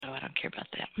care about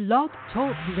that. Blog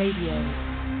Talk Radio.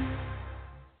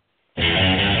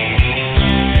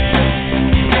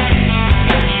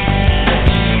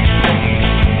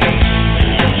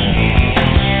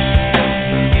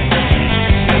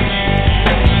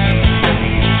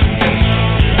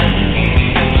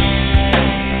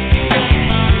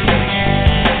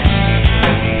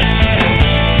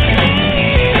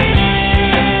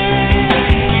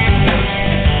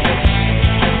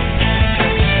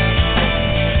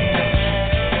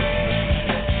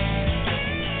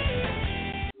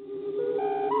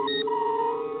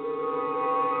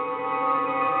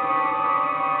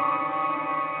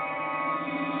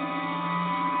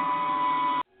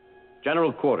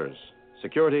 General Quarters.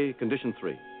 Security, Condition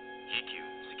 3. GQ,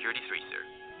 Security 3, sir.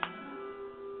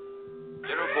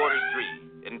 General Quarters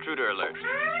 3, Intruder Alert.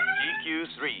 GQ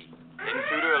 3,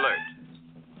 Intruder Alert.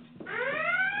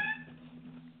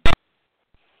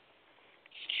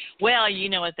 Well, you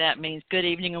know what that means. Good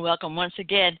evening and welcome once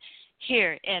again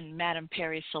here in Madame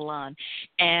Perry's Salon.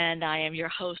 And I am your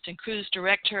host and cruise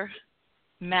director,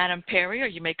 Madam Perry, or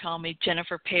you may call me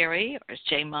Jennifer Perry, or it's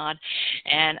J-Mod,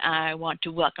 and I want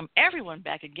to welcome everyone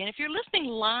back again. If you're listening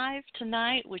live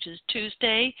tonight, which is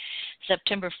Tuesday,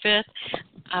 September 5th,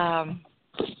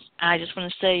 I just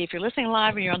want to say if you're listening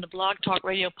live and you're on the Blog Talk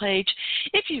Radio page,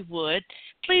 if you would,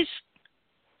 please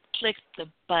click the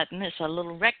button. It's a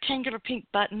little rectangular pink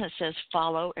button that says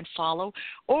follow,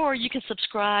 or you can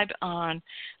subscribe on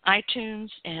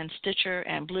iTunes and Stitcher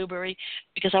and Blueberry,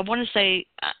 because I want to say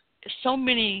so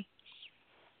many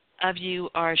of you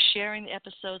are sharing the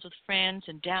episodes with friends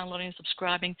and downloading and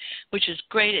subscribing, which is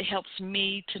great. It helps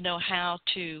me to know how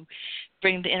to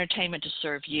bring the entertainment to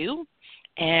serve you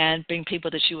and bring people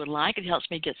that you would like. It helps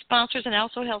me get sponsors, and it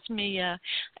also helps me, like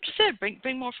I said,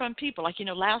 bring more fun people. Like,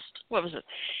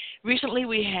 recently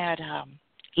we had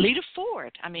Lita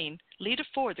Ford. Lita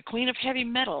Ford, the queen of heavy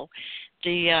metal,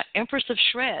 the Empress of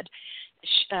Shred,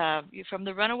 from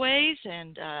the Runaways,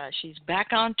 and she's back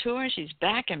on tour, and she's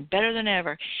back and better than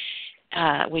ever.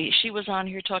 She was on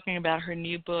here talking about her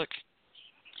new book,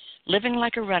 Living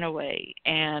Like a Runaway,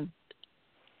 and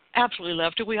absolutely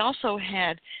loved it. We also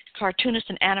had cartoonist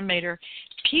and animator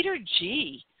Peter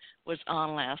G. was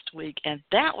on last week, and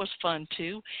that was fun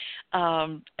too.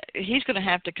 He's going to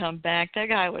have to come back. That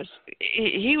guy was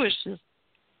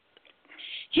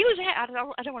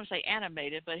I don't want to say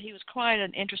animated, but he was quite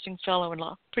an interesting fellow and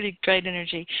pretty great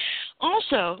energy.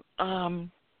 Also,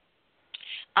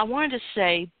 I wanted to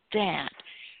say that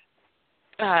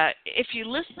if you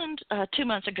listened 2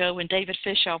 months ago when David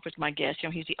Fishoff was my guest,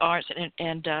 he's the arts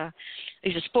and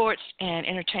he's a sports and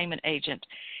entertainment agent,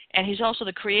 and he's also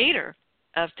the creator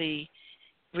of the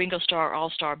Ringo Starr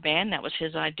All-Star Band. That was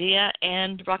his idea,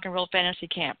 and Rock and Roll Fantasy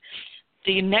Camp.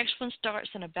 The next one starts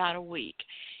in about a week.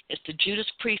 It's the Judas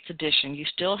Priest edition. You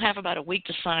still have about a week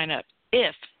to sign up.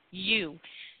 If you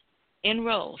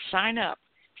sign up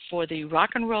for the Rock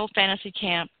and Roll Fantasy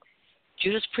Camp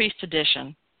Judas Priest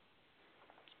edition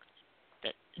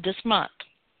this month,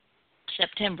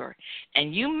 September,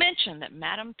 and you mention that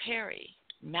Madame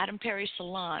Perry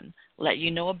Salon let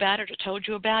you know about it or told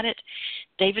you about it,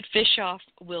 David Fishoff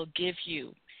will give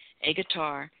you a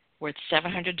guitar worth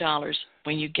 $700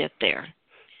 when you get there.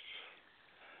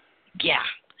 Yeah.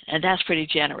 And that's pretty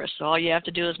generous. So all you have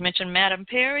to do is mention Madame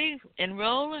Perry,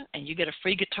 enroll, and you get a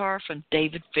free guitar from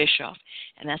David Fishoff.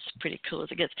 And that's pretty cool as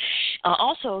it gets.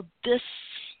 Also, this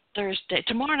Thursday,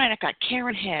 tomorrow night, I've got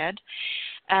Karen Head,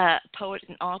 poet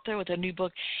and author with a new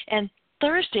book. And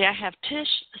Thursday, I have Tish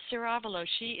Ciravalo.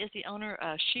 She is the owner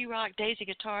of She Rock Daisy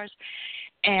Guitars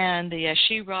and the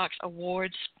She Rocks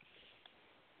Awards.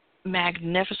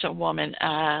 Magnificent woman.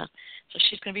 So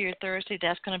she's going to be here Thursday.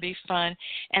 That's going to be fun.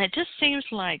 And it just seems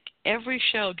like every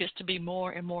show gets to be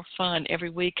more and more fun every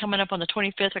week. Coming up on the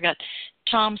 25th, I got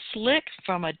Tom Slick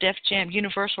from Def Jam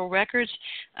Universal Records,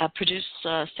 produced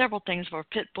several things for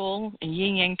Pitbull and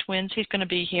Yin Yang Twins. He's going to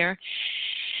be here.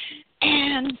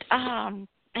 And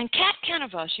Kat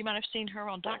Canavas, you might have seen her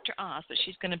on Dr. Oz, but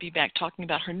she's going to be back talking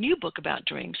about her new book about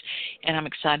dreams, and I'm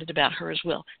excited about her as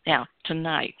well. Now,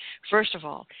 tonight, first of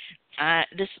all,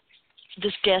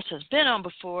 this guest has been on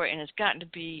before and has gotten to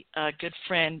be a good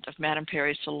friend of Madame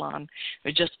Perry's Salon.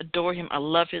 I just adore him. I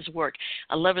love his work.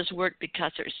 I love his work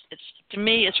because to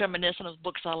me, it's reminiscent of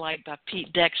books I like by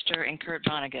Pete Dexter and Kurt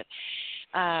Vonnegut.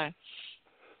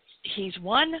 He's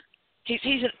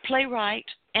a playwright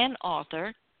and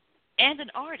author and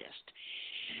an artist.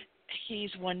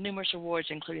 He's won numerous awards,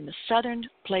 including the Southern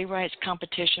Playwrights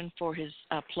Competition for his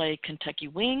play Kentucky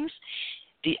Wings,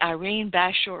 the Irene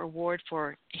Bashor Award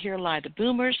for Here Lie the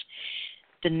Boomers,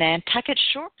 the Nantucket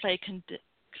Short Play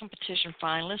competition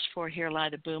finalist for Here Lie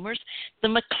the Boomers, the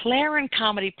McLaren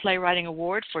Comedy Playwriting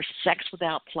Award for Sex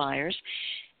Without Pliers,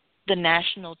 the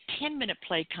National 10-Minute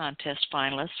Play Contest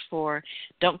finalist for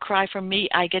Don't Cry for Me,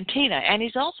 Argentina. And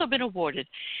he's also been awarded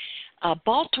a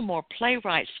Baltimore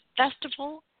Playwrights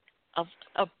Festival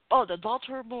the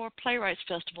Baltimore Playwrights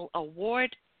Festival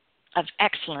Award of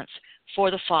Excellence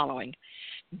for the following: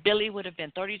 Billy Would Have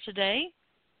Been 30 Today,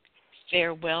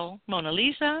 Farewell, Mona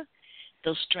Lisa,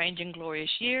 Those Strange and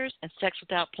Glorious Years, and Sex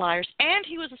Without Pliers. And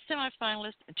he was a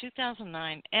semifinalist in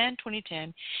 2009 and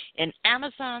 2010 in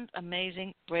Amazon's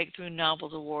Amazing Breakthrough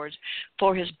Novels Awards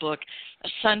for his book, A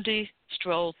Sunday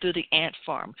Stroll Through the Ant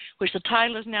Farm, which the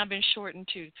title has now been shortened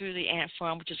to Through the Ant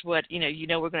Farm, which is what you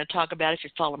know we're going to talk about if you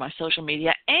follow my social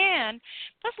media. And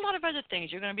plus a lot of other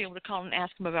things. You're going to be able to call and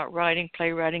ask him about writing,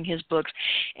 playwriting, his books,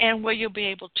 and where you'll be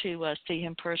able to see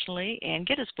him personally and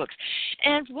get his books.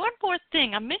 And one more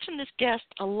thing, I mentioned this guest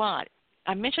a lot.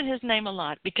 I mentioned his name a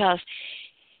lot because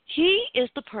he is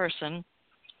the person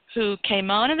who came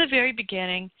on in the very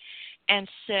beginning and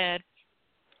said,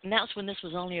 and that's when this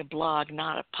was only a blog,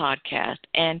 not a podcast,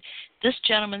 and this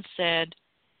gentleman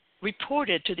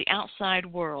reported to the outside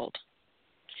world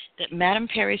that Madame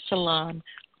Perry's salon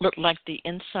looked like the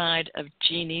inside of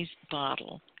Jeannie's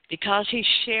bottle because he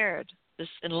shared this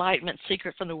enlightenment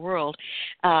secret from the world.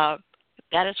 That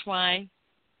is why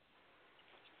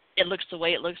it looks the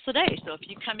way it looks today. So if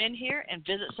you come in here and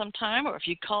visit sometime, or if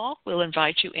you call, we'll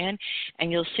invite you in,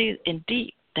 and you'll see,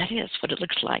 indeed, that is what it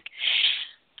looks like.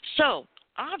 So,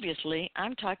 obviously,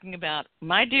 I'm talking about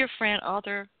my dear friend,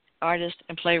 author, artist,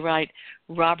 and playwright,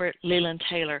 Robert Leland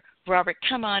Taylor. Robert,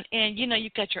 come on in. You know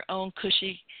you've got your own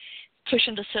cushion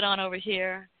to sit on over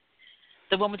here,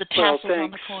 the one with the tassels on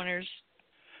the corners.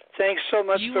 Thanks so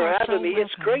much for having me. Welcome.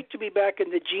 It's great to be back in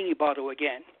the genie bottle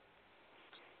again.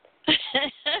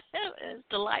 It's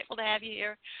delightful to have you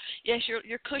here. Yes,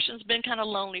 your cushion's been kind of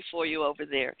lonely for you over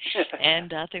there,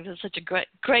 and I think it's such a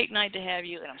great night to have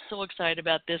you, and I'm so excited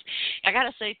about this. I got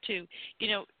to say, too,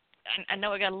 I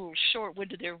know I got a little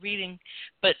short-winded there reading,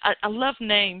 but I love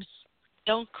names.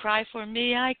 Don't Cry for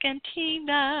Me,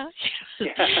 Argentina,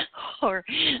 or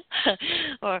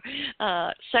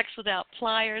Sex Without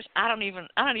Pliers. I don't even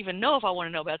know if I want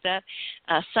to know about that.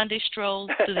 Sunday Stroll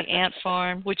to the Ant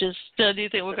Farm, which is the new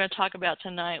thing we're going to talk about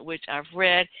tonight, which I've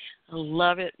read. I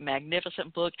love it.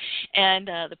 Magnificent book. And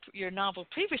your novel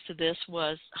previous to this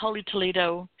was Holy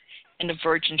Toledo and the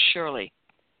Virgin Shirley.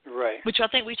 Right. Which I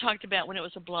think we talked about when it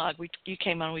was a blog. You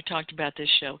came on, we talked about this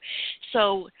show.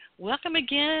 So welcome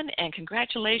again, and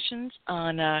congratulations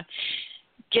on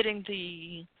getting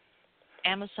the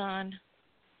Amazon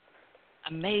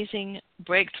Amazing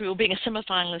Breakthrough, being a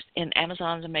semifinalist in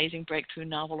Amazon's Amazing Breakthrough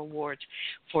Novel Awards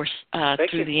for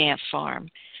Through the Ant Farm.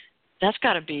 That's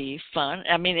got to be fun.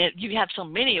 I mean, you have so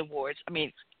many awards. I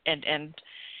mean, and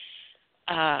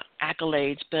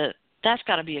accolades, but that's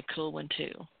got to be a cool one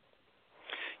too.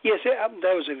 Yes, that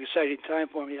was an exciting time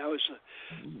for me. I was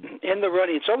in the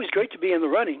running. It's always great to be in the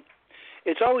running.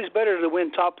 It's always better to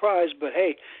win top prize, but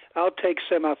hey, I'll take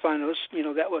semifinalists.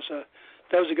 That was a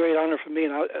great honor for me,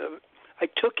 and I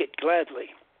took it gladly.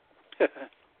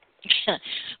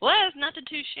 Well, it's nothing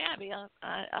too shabby,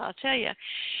 I'll tell you.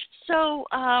 So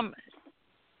I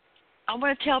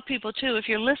want to tell people, too, if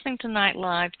you're listening tonight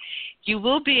live, you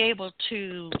will be able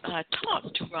to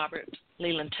talk to Robert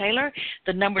Leland Taylor.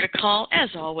 The number to call,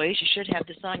 as always, you should have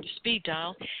this on your speed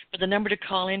dial, but the number to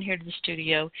call in here to the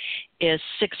studio is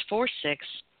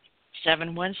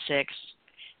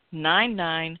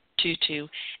 646-716-9922,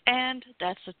 and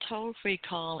that's a toll-free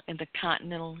call in the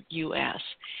continental U.S.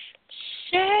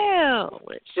 So,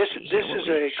 this is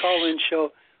a call-in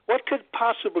show. What could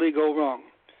possibly go wrong?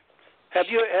 Have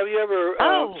you ever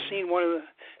seen one of the?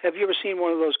 Have you ever seen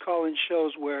one of those call-in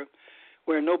shows where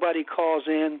nobody calls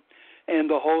in and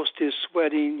the host is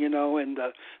sweating, and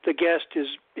the guest his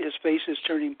face is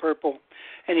turning purple,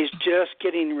 and he's just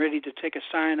getting ready to take a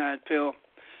cyanide pill,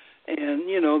 and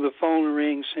the phone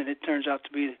rings and it turns out to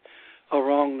be a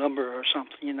wrong number or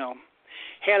something,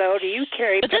 Hello, do you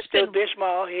carry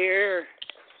Pepto-Bismol here?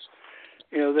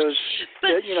 There's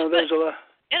a lot.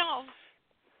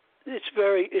 It's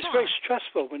very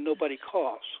stressful when nobody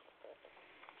calls.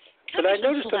 But I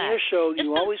noticed on your show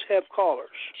you always have callers.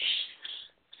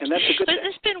 And that's a good but thing.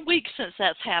 It's been weeks since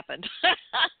that's happened.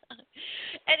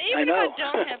 And even if I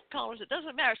don't have callers, it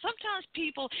doesn't matter. Sometimes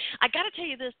people, I got to tell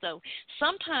you this, though.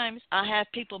 Sometimes I have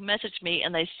people message me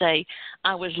and they say,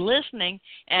 I was listening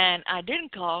and I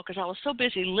didn't call because I was so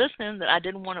busy listening that I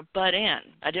didn't want to butt in.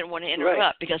 I didn't want to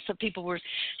interrupt because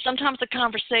sometimes the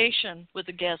conversation with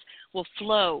the guest will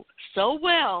flow so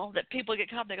well that people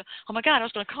get caught and they go, oh, my God, I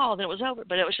was going to call, then it was over.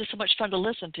 But it was just so much fun to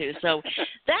listen to. So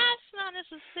that's not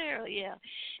necessarily, And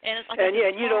it's like and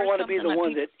you don't want to be the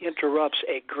one that interrupts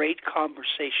a great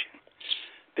conversation,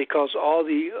 because all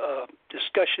the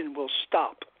discussion will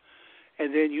stop,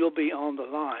 and then you'll be on the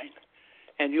line,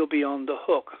 and you'll be on the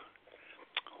hook.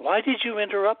 Why did you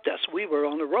interrupt us? We were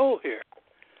on a roll here.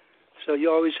 So you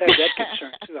always have that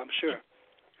concern, too, I'm sure.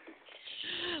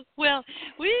 Well,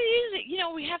 we usually,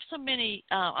 we have so many,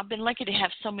 I've been lucky to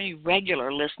have so many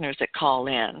regular listeners that call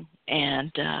in,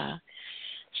 and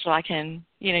so I can,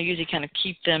 usually kind of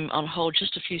keep them on hold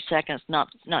just a few seconds, not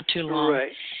too long.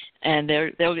 Right. And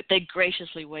they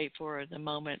graciously wait for the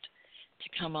moment to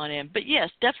come on in. But yes,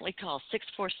 definitely call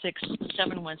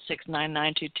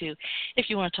 646-716-9922 if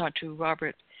you want to talk to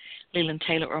Robert, Leland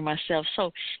Taylor, or myself.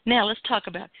 So now let's talk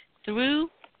about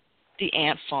Through the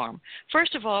Ant Farm.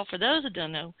 First of all, for those that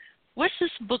don't know, what's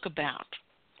this book about?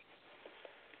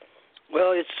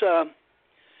 Well, it's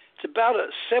about a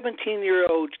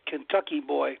 17-year-old Kentucky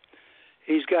boy.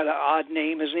 He's got an odd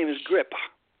name. His name is Grip,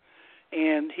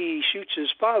 and he shoots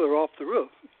his father off the roof.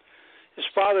 His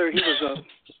father, he was a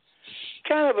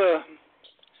kind of a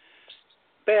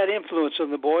bad influence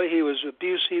on the boy. He was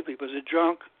abusive. He was a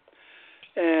drunk,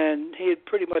 and he had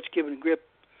pretty much given Grip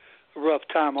a rough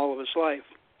time all of his life.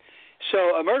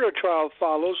 So a murder trial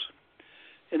follows,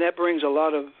 and that brings a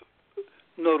lot of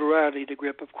notoriety to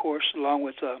Grip, of course, along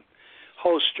with a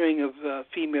whole string of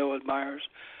female admirers.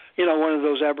 One of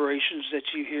those aberrations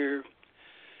that you hear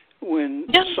when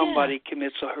somebody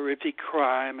commits a horrific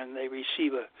crime and they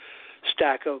receive a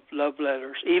stack of love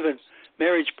letters, even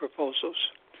marriage proposals.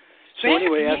 So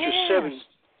anyway, after 7,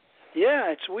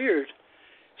 it's weird.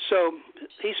 So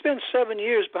he spent 7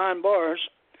 years behind bars,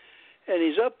 and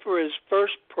he's up for his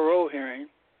first parole hearing.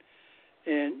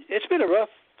 And it's been a rough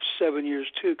 7 years,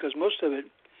 too, because most of it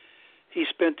he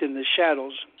spent in the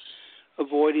shadows,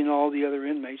 avoiding all the other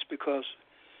inmates because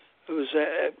it was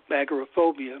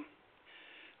agoraphobia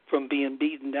from being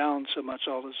beaten down so much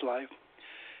all his life.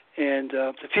 And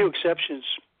the few exceptions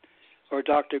are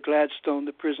Dr. Gladstone,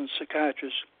 the prison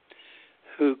psychiatrist,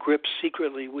 who Grip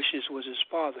secretly wishes was his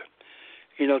father.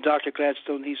 Dr.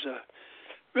 Gladstone, he's a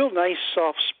real nice,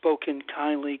 soft-spoken,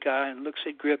 kindly guy, and looks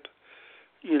at Grip,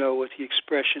 with the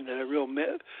expression that a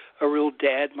real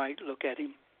dad might look at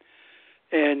him.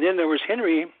 And then there was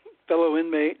Henry, fellow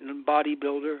inmate and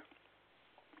bodybuilder.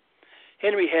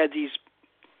 Henry had these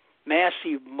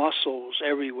massive muscles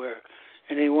everywhere,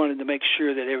 and he wanted to make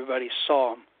sure that everybody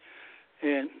saw him.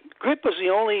 And Grip was the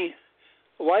only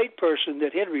white person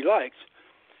that Henry liked,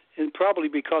 and probably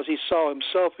because he saw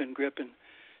himself in Grip,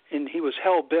 and he was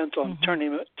hell-bent on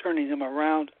turning him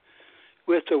around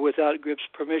with or without Grip's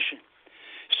permission.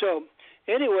 So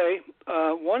anyway,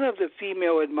 one of the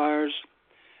female admirers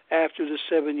after the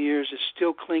 7 years is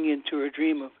still clinging to her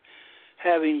dream of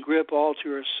having Grip all to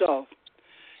herself,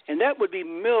 and that would be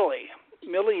Millie.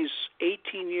 Millie's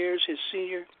 18 years his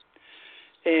senior,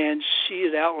 and she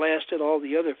had outlasted all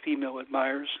the other female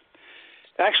admirers.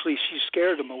 Actually, she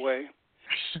scared them away,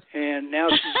 and now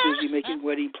she's busy making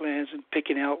wedding plans and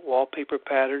picking out wallpaper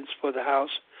patterns for the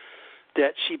house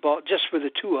that she bought just for the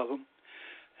two of them.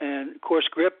 And, of course,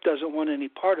 Grip doesn't want any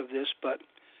part of this, but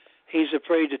he's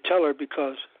afraid to tell her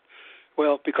because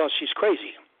she's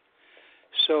crazy.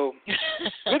 So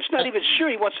Grip's not even sure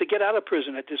he wants to get out of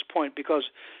prison at this point because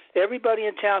everybody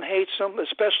in town hates him,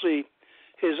 especially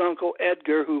his uncle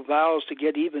Edgar, who vows to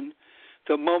get even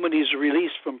the moment he's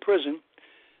released from prison.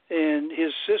 And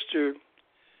his sister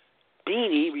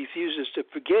Beanie refuses to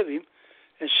forgive him,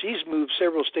 and she's moved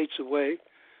several states away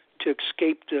to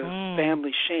escape the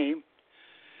family shame.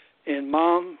 And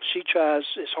Mom, she tries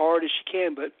as hard as she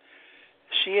can, but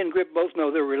she and Grip both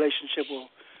know their relationship will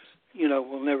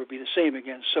never be the same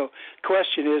again. So the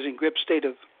question is, in Grip's state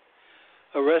of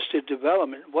arrested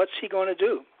development, what's he going to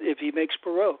do if he makes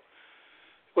parole?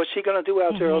 What's he going to do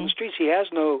out there on the streets? He has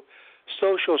no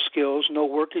social skills, no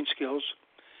working skills,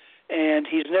 and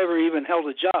he's never even held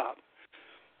a job.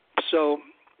 So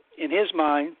in his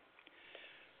mind,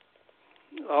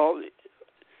 all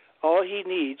he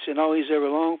needs and all he's ever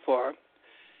longed for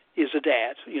is a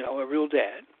dad, a real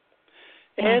dad.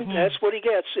 And that's what he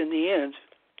gets in the end.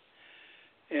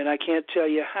 And I can't tell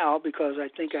you how because I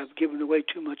think I've given away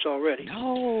too much already.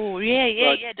 Oh,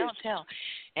 don't tell.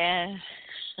 And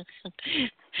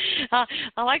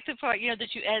I like the part,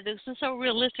 that you add. This is so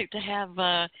realistic to have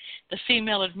the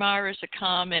female admirers to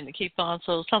come and keep on.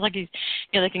 So it sounds like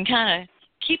they can kind of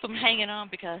keep them hanging on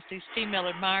because these female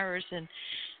admirers and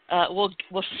will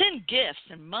send gifts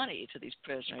and money to these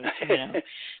prisoners.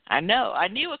 I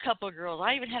knew a couple of girls.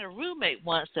 I even had a roommate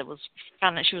once that was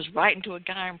she was writing to a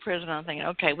guy in prison. I'm thinking,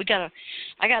 okay,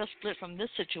 I gotta split from this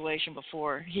situation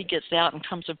before he gets out and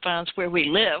comes and finds where we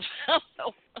live.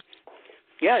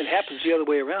 Yeah, it happens the other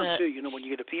way around too. When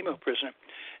you get a female prisoner,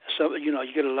 so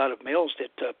you get a lot of males that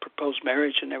propose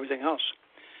marriage and everything else.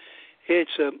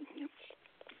 It's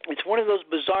one of those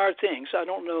bizarre things. I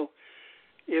don't know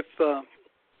if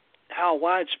how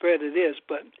widespread it is,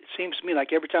 but it seems to me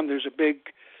like every time there's a big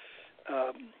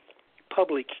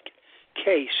public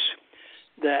case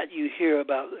that you hear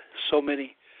about so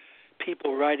many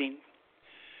people writing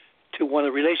to want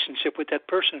a relationship with that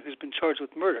person who's been charged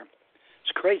with murder.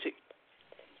 It's crazy.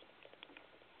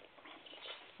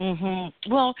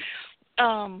 Well,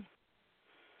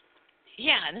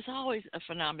 yeah, and it's always a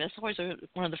phenomenon. It's always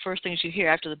one of the first things you hear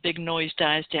after the big noise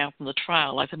dies down from the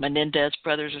trial, like the Menendez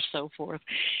brothers or so forth.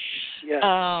 Yeah.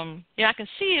 I can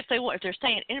see if they're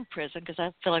staying in prison because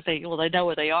I feel like they know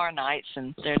where they are nights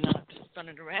and they're not just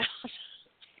running around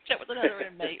except with another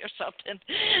inmate or something.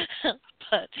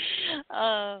 But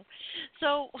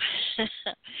so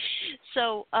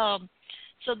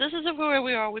this is where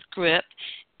we are with Grip.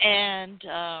 And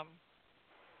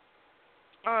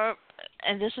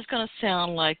this is going to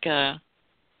sound like an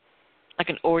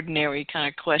ordinary kind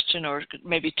of question, or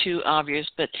maybe too obvious.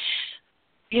 But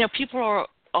people are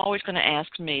always going to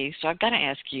ask me, so I've got to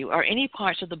ask you: are any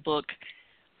parts of the book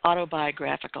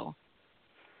autobiographical?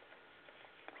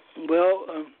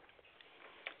 Well,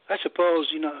 I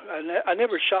suppose I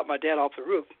never shot my dad off the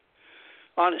roof.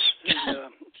 Honest.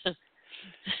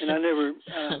 And I never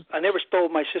stole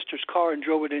my sister's car and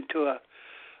drove it into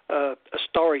a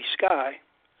starry sky.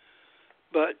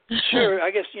 But sure,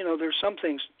 I guess there's some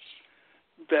things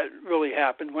that really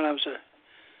happened when I was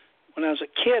a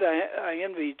kid. I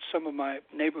envied some of my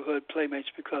neighborhood playmates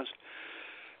because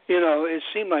it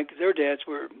seemed like their dads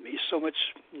were so much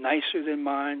nicer than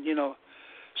mine.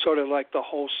 Sort of like the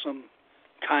wholesome,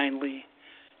 kindly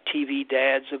TV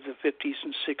dads of the 50s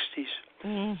and 60s.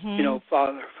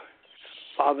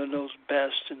 Father knows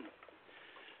best, and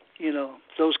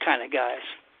those kind of guys.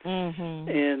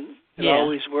 And they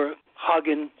always were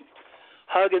hugging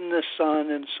the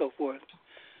son and so forth.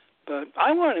 But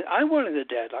I wanted a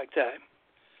dad like that.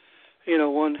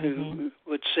 One who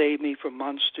would save me from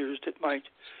monsters that might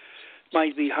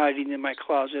be hiding in my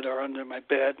closet or under my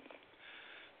bed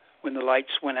when the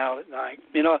lights went out at night.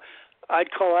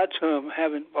 I'd call out to him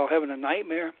while having a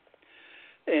nightmare.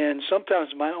 And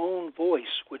sometimes my own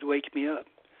voice would wake me up.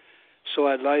 So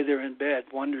I'd lie there in bed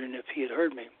wondering if he had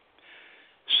heard me.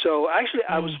 So actually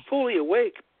I was fully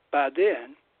awake by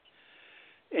then,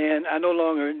 and I no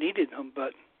longer needed him,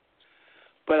 but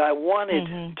I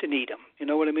wanted to need him. You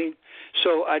know what I mean?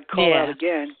 So I'd call out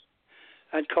again.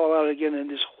 I'd call out again in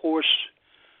this hoarse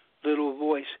little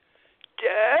voice,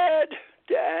 Dad,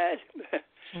 Dad.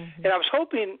 And I was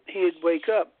hoping he'd wake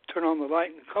up, turn on the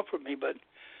light, and comfort me, but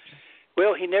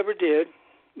well, he never did.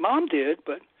 Mom did,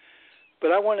 but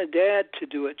I wanted Dad to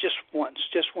do it just once.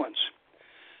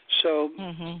 So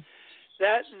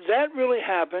that really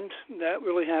happened. That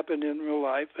really happened in real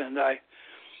life, and I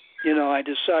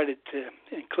decided to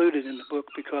include it in the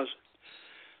book because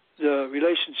the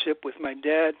relationship with my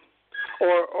dad,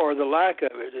 or the lack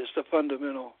of it, is the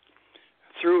fundamental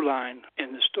through line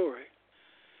in the story.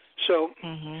 So,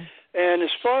 and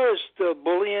as far as the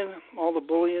bullying, all the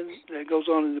bullying that goes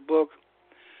on in the book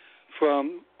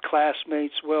from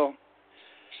classmates, well,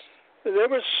 there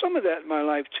was some of that in my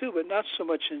life too, but not so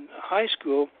much in high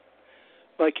school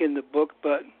like in the book,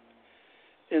 but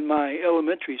in my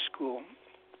elementary school.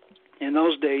 In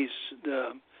those days,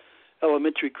 the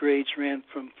elementary grades ran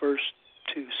from 1st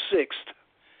to 6th,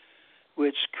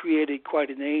 which created quite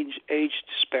an age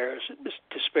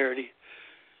disparity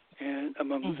and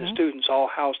among the students all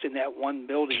housed in that one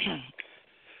building.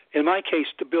 In my case,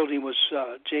 the building was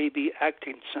J.B.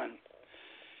 Atkinson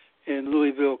in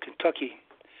Louisville, Kentucky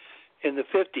in the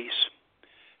 50s.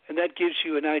 And that gives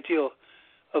you an idea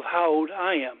of how old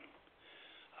I am,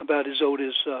 about as old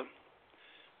as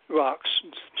rocks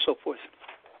and so forth.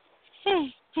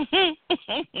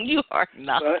 You are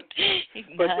not.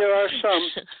 But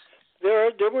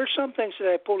there were some things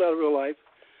that I pulled out of real life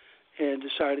and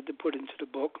decided to put into the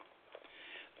book.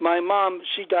 My mom,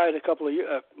 she died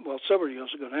several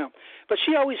years ago now, but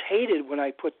she always hated when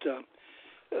I put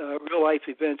real life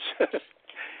events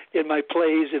in my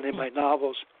plays and in my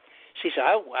novels. She said,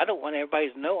 I don't want everybody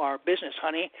to know our business,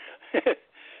 honey.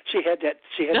 She had that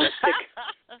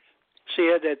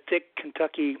thick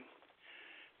Kentucky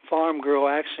farm girl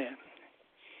accent.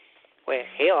 Well,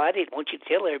 hell, I didn't want you to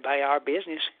tell everybody our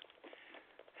business.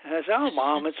 And I said, oh,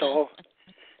 Mom, it's all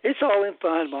in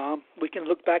fun, Mom. We can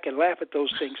look back and laugh at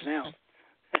those things now.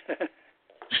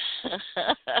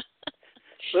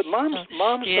 But moms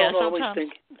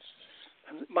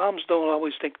don't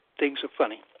always think things are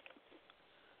funny.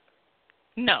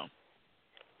 No.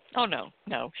 Oh, no.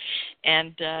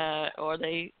 And, or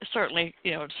they certainly,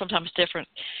 sometimes different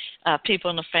people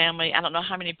in the family. I don't know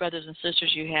how many brothers and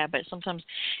sisters you have, but sometimes,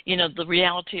 the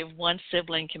reality of one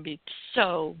sibling can be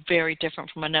so very different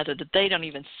from another that they don't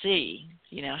even see,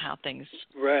 how things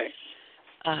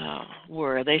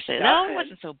were. They say, no, it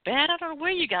wasn't so bad. I don't know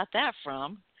where you got that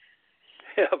from.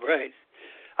 Yeah, right.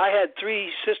 I had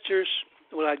 3 sisters.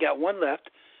 Well, I got one left,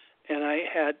 and I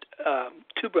had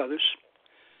 2 brothers.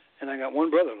 And I got 1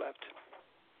 brother left,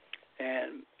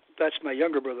 and that's my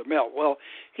younger brother, Mel. Well,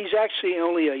 he's actually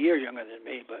only a year younger than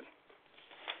me, but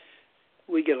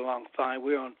we get along fine.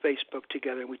 We're on Facebook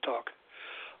together, and we talk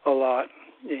a lot.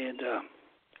 And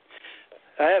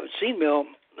I haven't seen Mel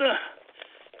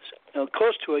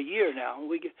close to a year now.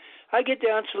 I get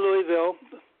down to Louisville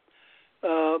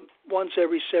once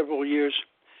every several years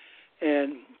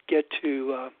and get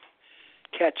to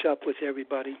catch up with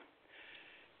everybody.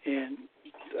 And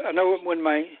I know when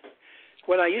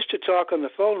I used to talk on the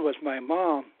phone with my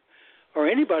mom or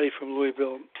anybody from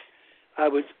Louisville, I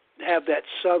would have that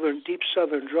deep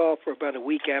southern drawl for about a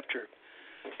week after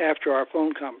our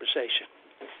phone conversation.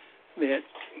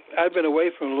 I've been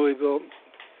away from Louisville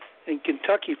and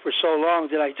Kentucky for so long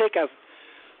that I think I've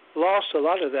lost a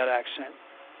lot of that accent.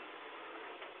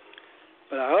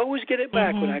 But I always get it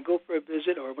back when I go for a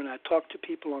visit or when I talk to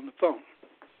people on the phone.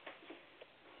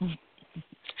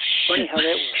 Funny how that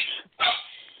works.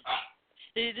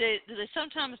 Do they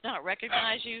sometimes not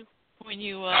recognize you when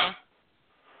you,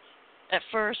 at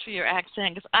first, for your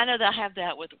accent? Because I know that I have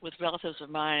that with relatives of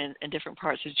mine in different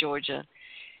parts of Georgia.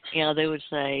 They would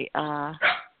say,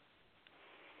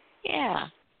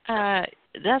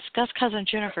 that's Cousin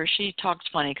Jennifer. She talks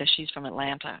funny because she's from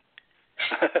Atlanta.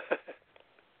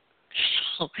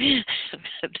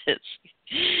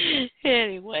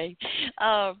 Anyway,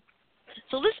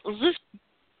 so let's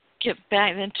get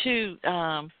back then to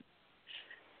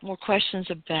more questions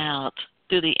about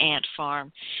Through the Ant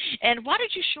Farm. And why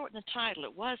did you shorten the title?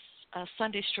 It was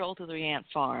Sunday Stroll Through the Ant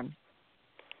Farm.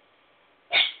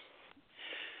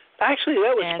 Actually,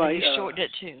 that was and you shortened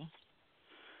it too.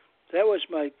 That was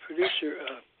my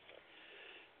producer,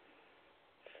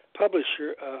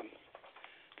 publisher,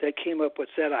 that came up with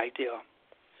that idea.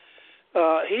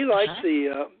 He liked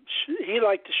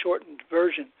the shortened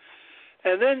version.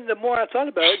 And then the more I thought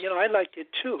about it, I liked it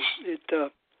too.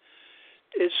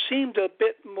 It seemed a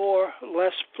bit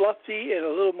less fluffy and a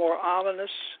little more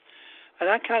ominous, and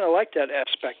I kind of liked that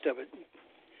aspect of it.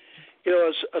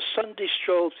 As a Sunday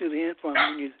stroll through the ant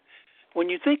farm. When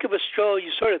you think of a stroll,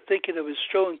 you sort of think of it as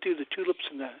strolling through the tulips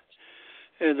and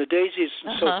the daisies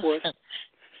and so forth.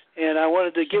 And I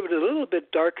wanted to give it a little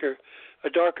bit darker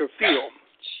feel,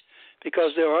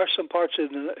 because there are some parts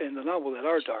in the novel that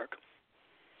are dark.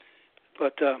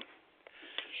 But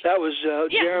that was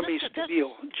Jeremy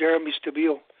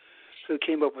Stabile who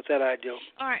came up with that idea.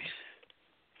 All right.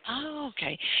 Oh,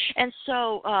 okay. And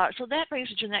so that brings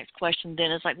us to the next question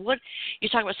then. It's like, what you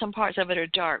talk about some parts of it are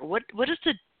dark. What does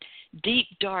the deep,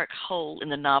 dark hole in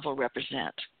the novel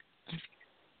represent?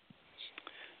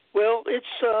 Well, it's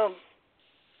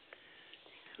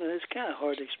kind of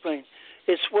hard to explain.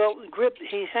 Grip,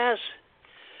 he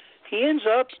ends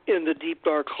up in the deep,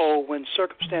 dark hole when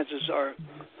circumstances are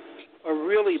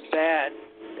really bad,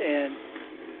 and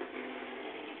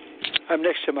I'm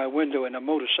next to my window and a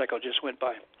motorcycle just went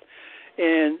by.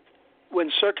 And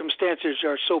when circumstances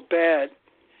are so bad,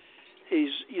 he's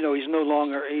no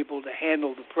longer able to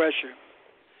handle the pressure.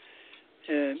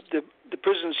 And the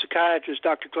prison psychiatrist,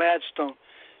 Dr. Gladstone,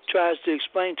 tries to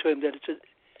explain to him that it's a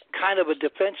kind of a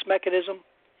defense mechanism,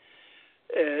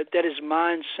 that his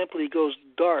mind simply goes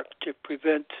dark to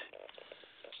prevent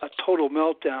a total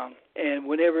meltdown. And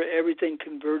whenever everything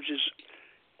converges,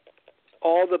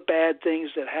 all the bad things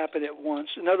that happen at once.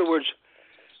 In other words,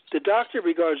 the doctor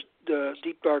regards the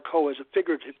deep dark hole as a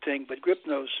figurative thing, but Grip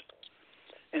knows,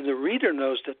 and the reader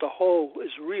knows, that the hole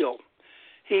is real.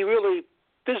 He really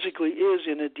physically is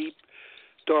in a deep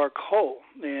dark hole.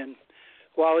 And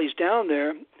while he's down there,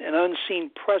 an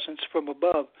unseen presence from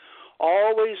above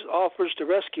always offers to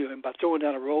rescue him by throwing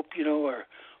down a rope, or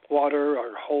water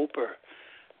or hope or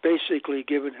basically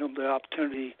giving him the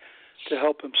opportunity to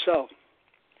help himself.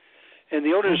 And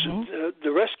the owner's,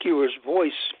 the rescuer's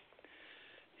voice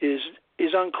is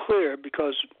unclear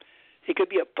because he could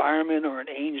be a fireman or an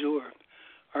angel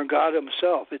or God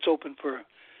himself. It's open for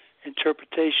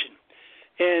interpretation.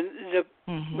 And the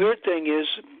weird thing is,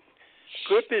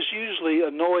 Grip is usually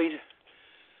annoyed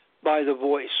by the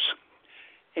voice.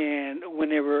 And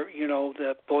whenever,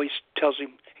 the voice tells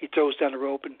him, he throws down a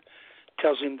rope and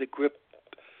tells him to grip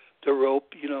the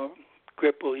rope,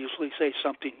 Grip will usually say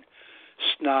something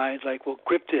snide like, well,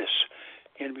 grip this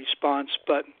in response.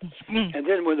 But and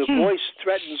then when the voice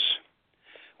threatens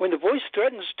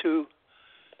to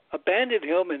abandon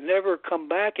him and never come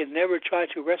back and never try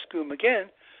to rescue him again,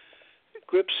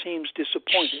 Grip seems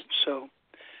disappointed. So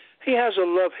he has a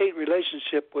love-hate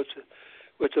relationship with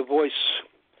the voice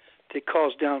that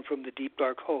calls down from the deep,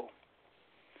 dark hole.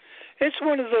 It's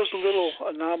one of those little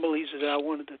anomalies that I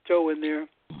wanted to throw in there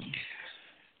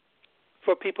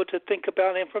for people to think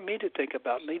about and for me to think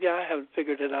about. Maybe I haven't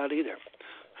figured it out either.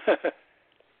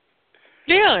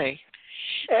 Really?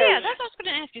 Yeah, that's what I was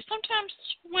going to ask you. Sometimes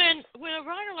when a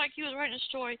writer like you is writing a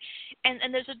story,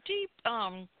 and there's a deep, there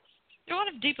are a lot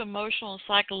of deep emotional and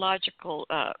psychological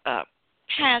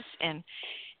paths and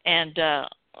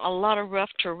a lot of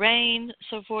rough terrain,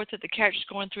 so forth, that the character's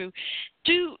going through.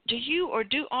 Do you or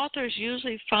do authors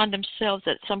usually find themselves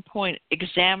at some point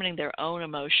examining their own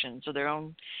emotions or their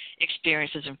own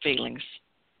experiences and feelings?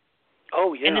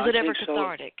 Oh, yeah. And is it ever so.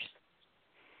 cathartic?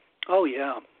 Oh,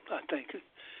 yeah, I think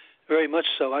very much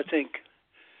so. I think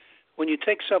when you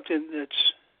take something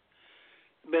that's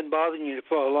been bothering you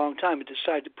for a long time and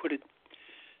decide to put it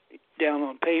down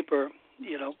on paper,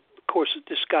 of course,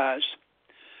 disguised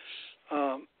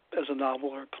as a novel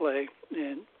or a play,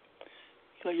 and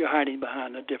you're hiding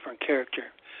behind a different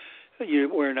character. You're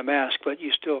wearing a mask, but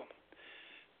you still,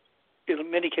 in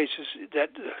many cases, that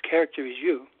character is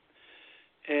you.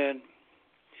 And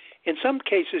in some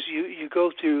cases, you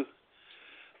go through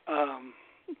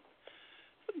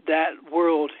that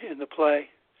world in the play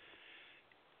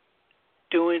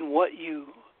doing what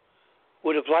you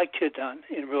would have liked to have done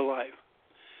in real life.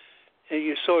 And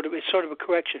it's sort of a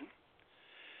correction.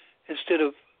 Instead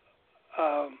of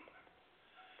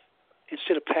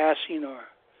passing or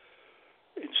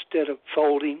instead of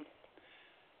folding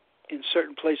in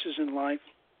certain places in life,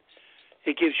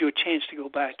 it gives you a chance to go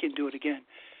back and do it again.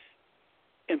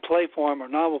 In play form or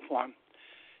novel form,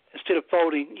 instead of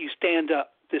folding, you stand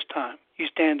up this time. You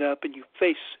stand up and you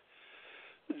face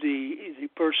the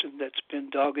person that's been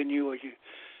dogging you, or you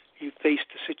face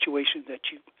the situation that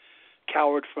you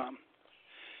cowered from.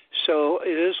 So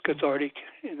it is cathartic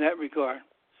in that regard,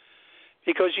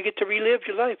 because you get to relive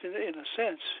your life in a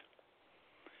sense.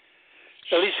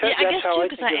 At least that's how I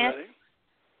think about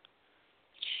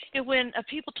it. When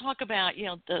people talk about,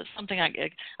 something like,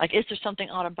 is there something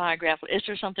autobiographical? Is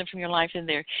there something from your life in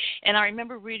there? And I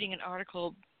remember reading an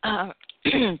article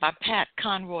by Pat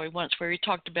Conroy once where he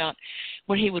talked about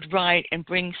when he would write and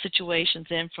bring situations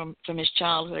in from his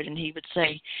childhood, and he would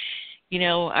say,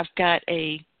 I've got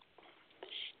a,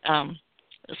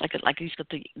 it's like he's got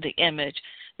the image.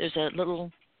 There's a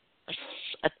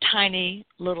tiny,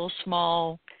 little,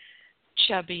 small,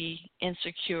 chubby,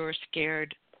 insecure,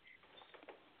 scared,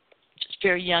 just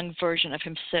very young version of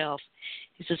himself.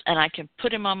 He says, and I can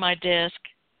put him on my desk,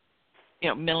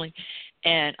 mentally,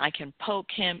 and I can poke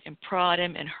him and prod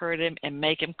him and hurt him and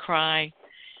make him cry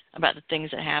about the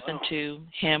things that happened to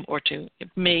him or to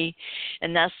me.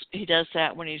 And he does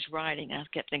that when he's writing. I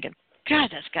kept thinking, God,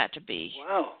 that's got to be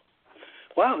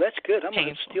Wow, that's good. I'm painful.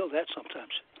 going to steal that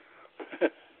sometimes.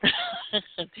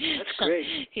 That's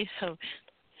great.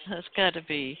 That's got to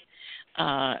be,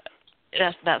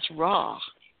 that's raw.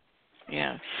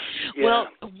 Yeah. Well,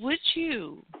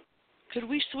 could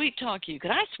we sweet talk you?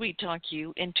 Could I sweet talk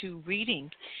you into reading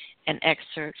an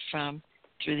excerpt from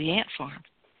Through the Ant Farm?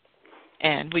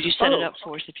 And would you set it up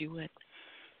for us if you would?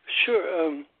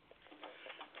 Sure.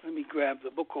 Let me grab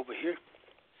the book over here.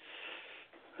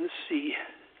 Let's see.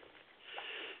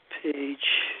 Page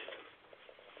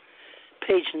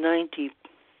 95.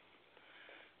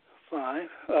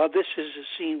 This is a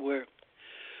scene where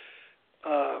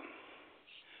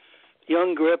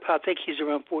young Grip, I think he's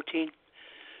around 14,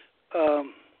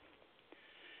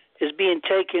 is being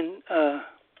taken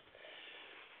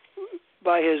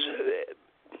by his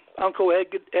Uncle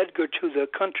Edgar to the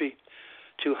country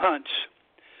to hunt.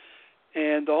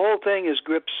 And the whole thing is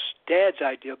Grip's dad's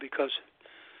idea, because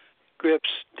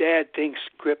Grip's dad thinks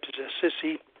Grip is a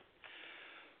sissy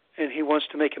and he wants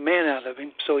to make a man out of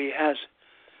him. So he has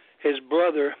his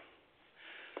brother,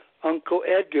 Uncle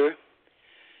Edgar,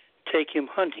 take him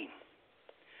hunting.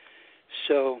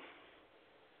 So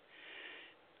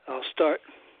I'll start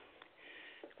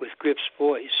with Grip's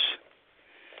voice.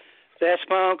 That's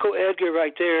my Uncle Edgar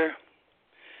right there.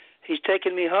 He's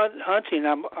taking me hunting,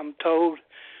 I'm told,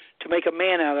 to make a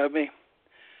man out of me.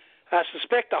 I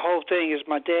suspect the whole thing is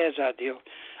my dad's idea.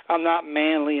 I'm not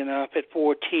manly enough at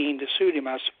 14 to suit him,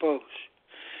 I suppose.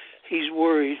 He's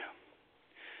worried.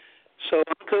 So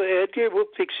Uncle Edgar will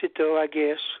fix it, though, I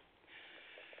guess.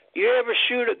 You ever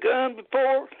shoot a gun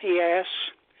before? He asks.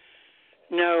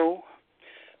 No.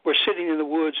 We're sitting in the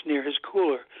woods near his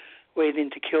cooler, waiting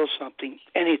to kill something,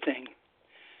 anything.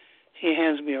 He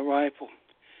hands me a rifle.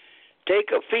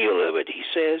 Take a feel of it, he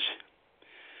says.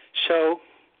 So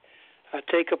I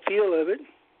take a feel of it,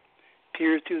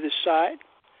 peer through the sight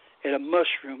at a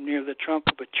mushroom near the trunk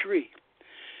of a tree.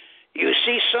 You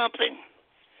see something?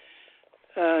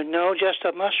 No, just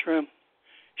a mushroom.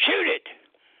 Shoot it.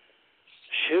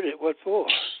 Shoot it? What for?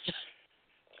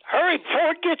 Hurry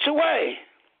before it gets away.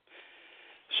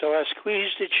 So I squeeze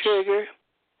the trigger,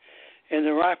 and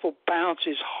the rifle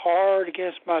bounces hard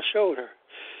against my shoulder.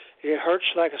 It hurts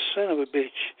like a son of a bitch.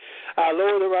 I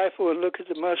lower the rifle and look at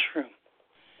the mushroom.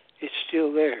 It's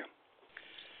still there.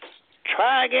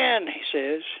 Try again, he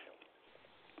says.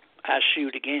 I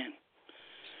shoot again.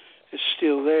 It's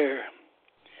still there.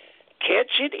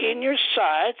 Catch it in your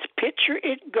sights, picture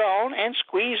it gone, and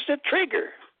squeeze the trigger.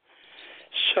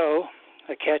 So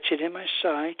I catch it in my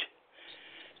sight,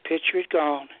 picture it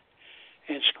gone,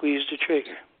 and squeeze the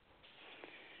trigger.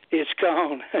 It's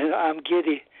gone. I'm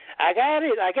giddy. I got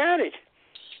it.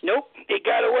 Nope, it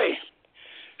got away.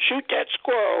 Shoot that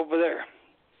squirrel over there.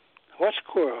 What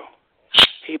squirrel?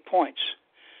 He points.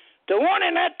 The one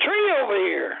in that tree over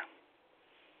here.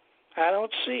 I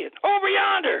don't see it. Over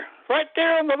yonder, right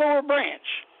there on the lower branch.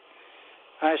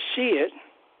 I see it,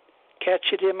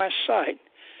 catch it in my sight,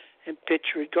 and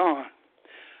picture it gone.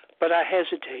 But I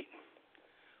hesitate.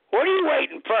 What are you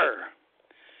waiting for?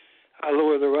 I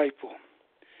lower the rifle.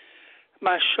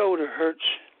 My shoulder hurts.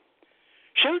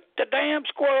 Shoot the damn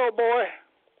squirrel, boy.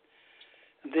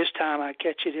 And this time I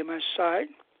catch it in my sight,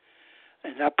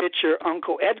 and I picture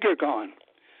Uncle Edgar gone,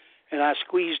 and I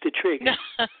squeeze the trigger.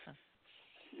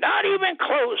 Not even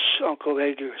close, Uncle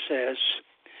Edgar says.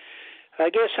 I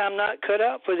guess I'm not cut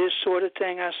out for this sort of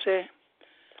thing, I say.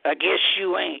 I guess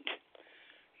you ain't.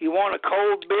 You want a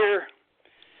cold beer?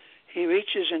 He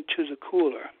reaches into the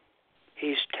cooler.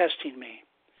 He's testing me.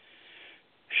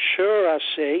 Sure, I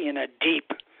say in a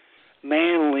deep,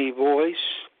 manly voice.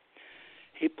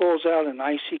 He pulls out an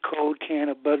icy cold can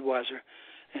of Budweiser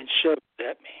and shoves it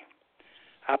at me.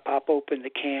 I pop open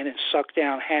the can and suck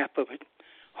down half of it,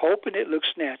 hoping it looks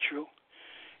natural,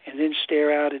 and then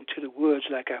stare out into the woods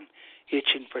like I'm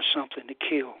itching for something to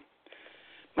kill.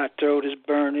 My throat is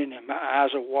burning and my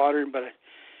eyes are watering, but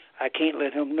I can't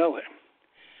let him know it.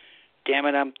 Damn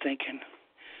it, I'm thinking.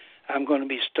 I'm going to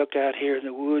be stuck out here in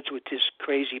the woods with this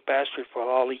crazy bastard for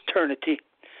all eternity.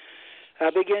 I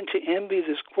begin to envy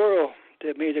the squirrel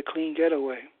that made a clean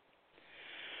getaway.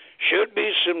 Should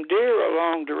be some deer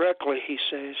along directly, he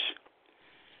says.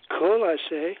 Cool, I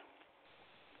say.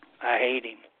 I hate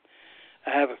him.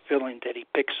 I have a feeling that he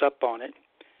picks up on it,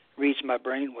 reads my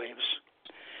brainwaves.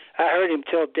 I heard him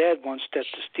tell Dad once that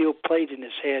the steel plate in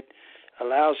his head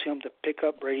allows him to pick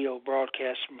up radio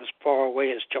broadcasts from as far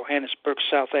away as Johannesburg,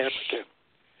 South Africa.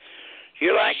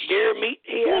 You like deer meat?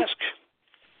 He asks.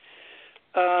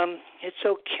 It's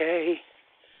okay.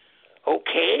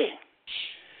 Okay?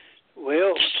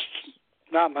 Well, it's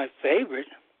not my favorite.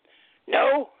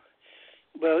 No?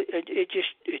 Well,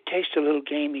 it tastes a little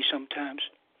gamey sometimes.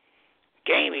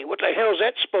 Gamey? What the hell is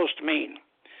that supposed to mean?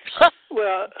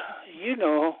 Well, you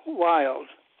know, wild.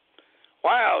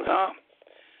 Wild, huh?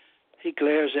 He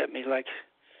glares at me like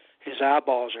his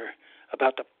eyeballs are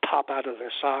about to pop out of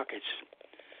their sockets.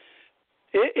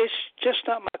 It's just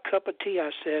not my cup of tea,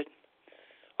 I said.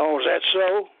 Oh, is that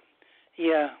so?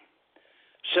 Yeah.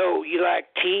 So you like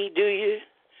tea, do you?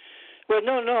 Well,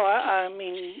 no, I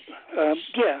mean,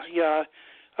 yeah,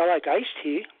 I like iced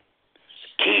tea.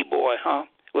 Tea boy, huh?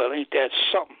 Well, ain't that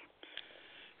something?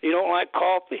 You don't like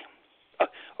coffee?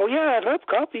 Oh, yeah, I love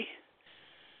coffee.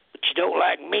 But you don't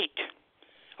like meat?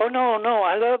 Oh, no,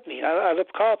 I love meat. I love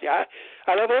coffee. I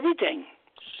love everything.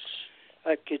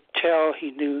 I could tell he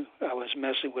knew I was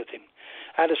messing with him.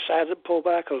 I decided to pull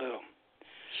back a little.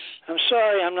 I'm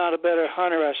sorry I'm not a better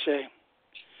hunter, I say.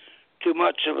 Too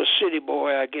much of a city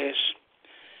boy, I guess.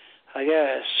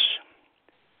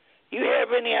 You have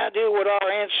any idea what our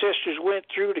ancestors went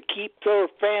through to keep their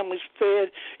families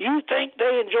fed? You think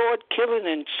they enjoyed killing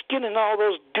and skinning all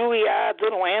those dewy-eyed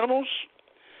little animals?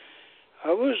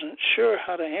 I wasn't sure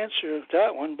how to answer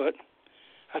that one, but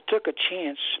I took a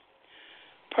chance.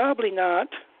 Probably not.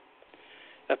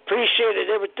 Appreciated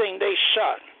everything they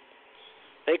shot.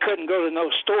 They couldn't go to no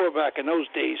store back in those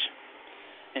days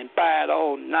and buy it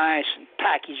all nice and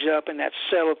packaged up in that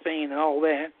cellophane and all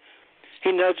that.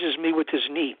 He nudges me with his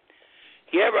knee.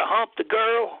 You ever humped a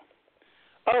girl?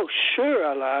 Oh, sure,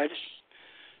 I lied.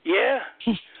 Yeah?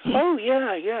 Oh,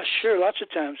 yeah, sure, lots of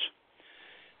times.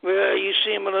 Well, you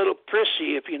seem a little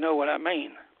prissy, if you know what I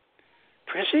mean.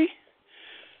 Prissy?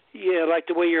 Yeah, like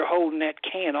the way you're holding that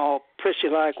can all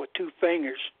prissy-like with two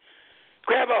fingers.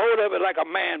 Grab a hold of it like a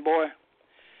man, boy.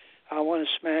 I want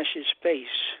to smash his face.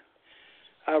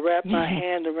 I wrap my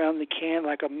hand around the can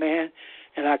like a man,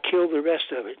 and I kill the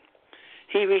rest of it.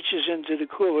 He reaches into the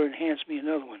cooler and hands me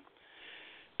another one.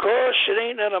 Of course, it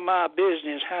ain't none of my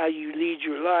business how you lead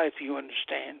your life, you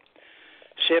understand.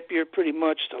 Except you're pretty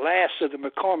much the last of the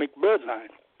McCormick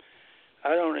bloodline.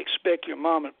 I don't expect your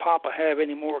mom and papa have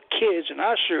any more kids, and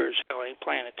I sure as hell ain't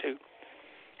planning to.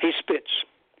 He spits.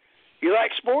 You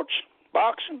like sports?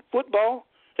 Boxing? Football?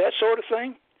 That sort of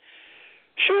thing?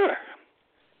 Sure.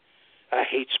 I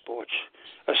hate sports,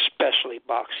 especially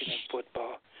boxing and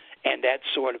football, and that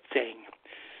sort of thing.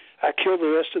 I kill the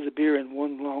rest of the beer in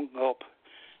one long gulp.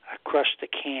 I crush the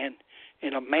can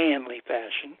in a manly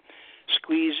fashion,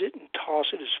 squeeze it, and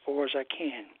toss it as far as I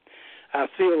can. I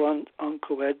feel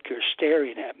Uncle Edgar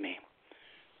staring at me.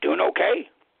 Doing okay?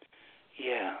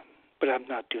 Yeah, but I'm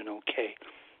not doing okay.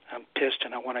 I'm pissed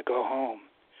and I want to go home.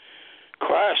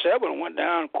 Christ, that one went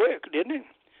down quick, didn't it?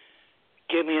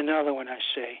 Give me another one, I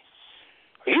say.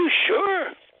 Are you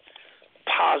sure?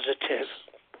 Positive.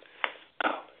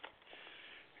 Oh.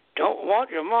 Don't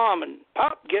want your mom and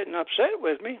pop getting upset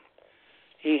with me.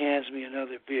 He hands me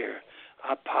another beer.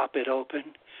 I pop it open,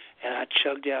 and I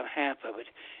chug down half of it.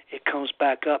 It comes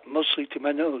back up, mostly to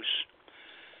my nose.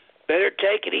 Better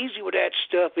take it easy with that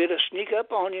stuff. It'll sneak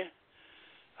up on you.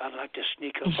 I'd like to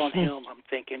sneak up on him, I'm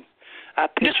thinking. I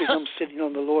picture him sitting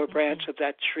on the lower branch of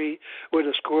that tree where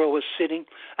the squirrel was sitting.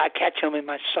 I catch him in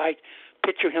my sight,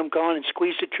 picture him gone, and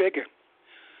squeeze the trigger.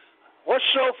 What's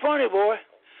so funny, boy?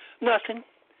 Nothing.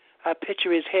 I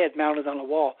picture his head mounted on a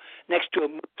wall next to a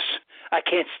moose. I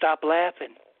can't stop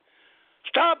laughing.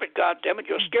 Stop it, goddammit.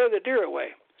 You'll scare the deer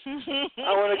away.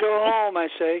 I want to go home, I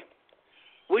say.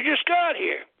 We just got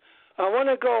here. I want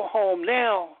to go home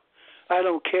now. I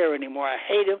don't care anymore. I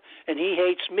hate him, and he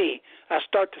hates me. I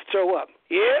start to throw up.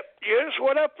 Yep, just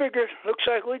what I figured. Looks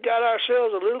like we got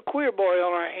ourselves a little queer boy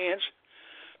on our hands.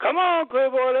 Come on, queer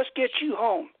boy, let's get you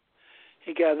home.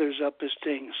 He gathers up his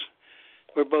things.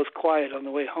 We're both quiet on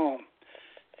the way home.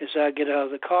 As I get out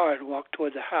of the car and walk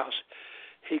toward the house,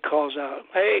 he calls out,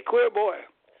 Hey, queer boy.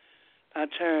 I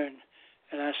turn,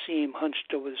 and I see him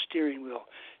hunched over the steering wheel,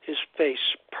 his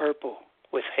face purple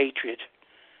with hatred.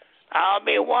 I'll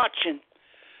be watching.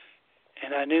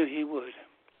 And I knew he would.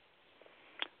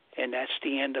 And that's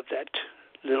the end of that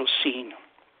little scene.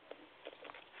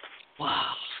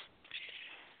 Wow.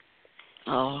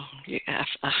 Oh, yeah,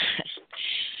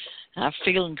 I'm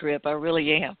feeling grip. I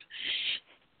really am.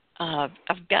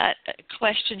 I've got a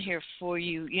question here for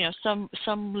you. You know,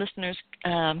 some listeners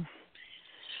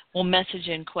will message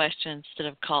in questions instead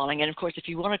of calling. And, of course, if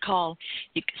you want to call,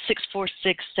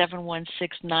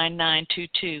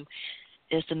 646-716-9922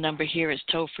 is the number here. It's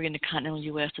toll-free in the continental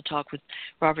U.S. to talk with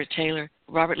Robert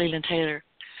Leland Taylor,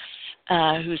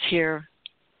 who's here.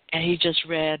 And he just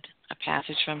read a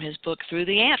passage from his book, Through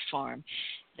the Ant Farm,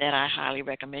 that I highly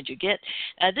recommend you get.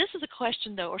 This is a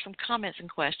question, though, or some comments and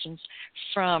questions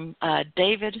from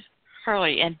David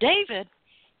Hurley. And David,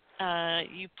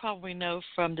 you probably know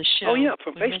from the show. Oh, yeah,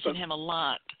 from we Facebook. mention him a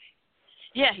lot.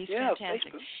 Yeah, he's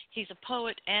fantastic. Facebook. He's a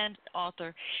poet and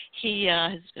author.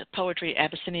 His poetry,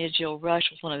 Abyssinia Jill Rush,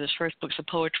 was one of his first books of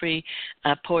poetry,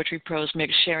 Poetry Prose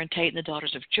Mix, Sharon Tate and the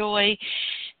Daughters of Joy.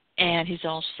 And he's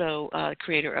also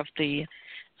creator of the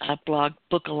blog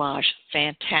Bookalage,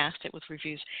 fantastic with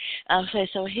reviews.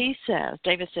 So he says,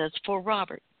 David says, for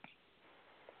Robert,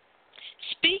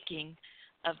 speaking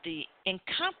of the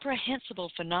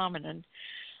incomprehensible phenomenon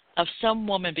of some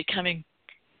women becoming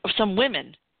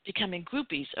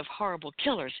groupies of horrible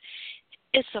killers,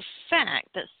 it's a fact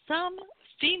that some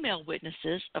female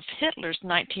witnesses of Hitler's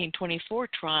 1924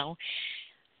 trial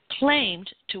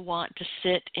claimed to want to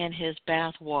sit in his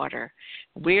bath water.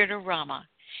 Weird-a-rama.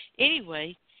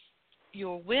 Anyway,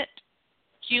 your wit,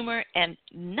 humor, and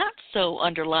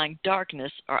not-so-underlying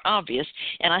darkness are obvious,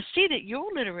 and I see that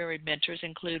your literary mentors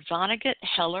include Vonnegut,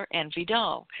 Heller, and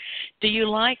Vidal. Do you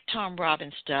like Tom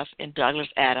Robbins' stuff in Douglas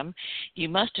Adams? You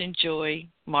must enjoy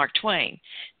Mark Twain.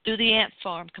 Through the Ant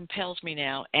Farm compels me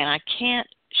now, and I can't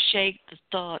shake the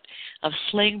thought of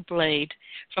Sling Blade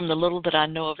from the little that I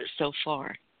know of it so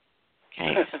far.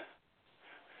 Okay.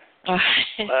 All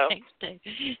right. Well, thanks, Dave.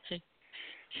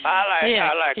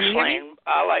 I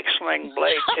like Sling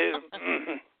Blade too.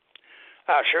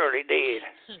 I surely did.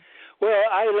 Well,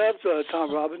 I love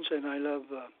Tom Robbins, and I love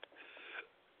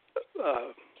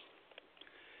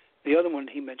the other one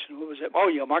he mentioned. What was that? Oh,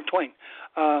 yeah, Mark Twain.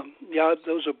 Yeah,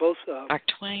 those are both. Mark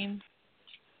Twain.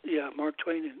 Yeah, Mark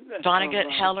Twain and Vonnegut,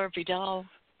 Heller, Vidal.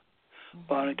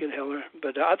 Vonnegut, Heller.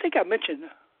 But I think I mentioned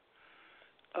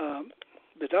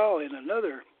Vidal in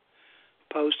another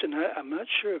post, and I'm not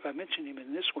sure if I mentioned him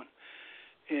in this one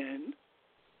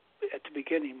at the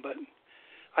beginning. But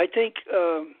I think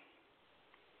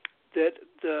that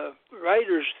the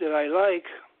writers that I like,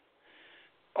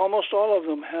 almost all of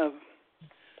them have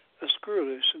a screw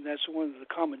loose, and that's one of the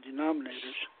common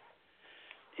denominators.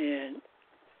 And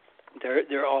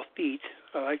they're offbeat.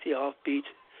 I like the offbeat.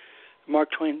 Mark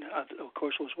Twain, of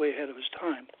course, was way ahead of his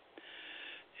time,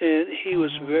 and he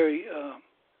was very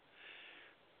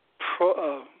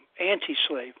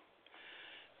anti-slave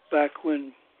back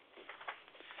when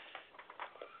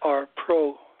our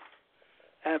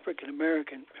pro-African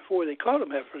American, before they called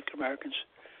them African Americans,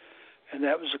 and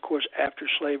that was, of course, after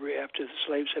slavery, after the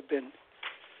slaves had been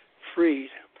freed,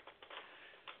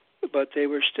 but they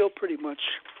were still pretty much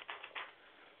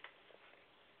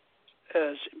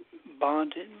as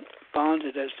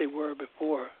bonded as they were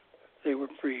before they were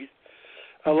freed.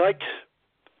 I liked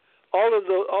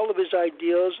all of his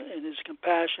ideals and his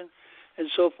compassion and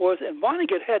so forth. And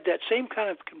Vonnegut had that same kind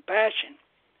of compassion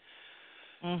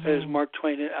as Mark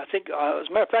Twain. And I think, as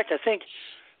a matter of fact, I think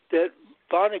that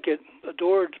Vonnegut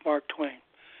adored Mark Twain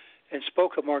and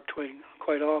spoke of Mark Twain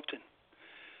quite often.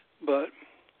 But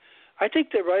I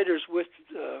think the writers with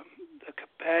the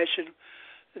compassion,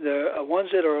 the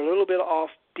ones that are a little bit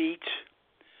offbeat,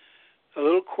 a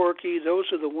little quirky,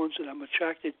 those are the ones that I'm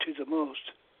attracted to the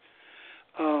most.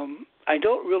 I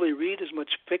don't really read as much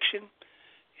fiction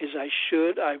as I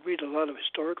should. I read a lot of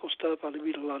historical stuff. I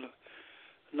read a lot of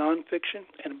nonfiction,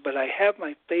 but I have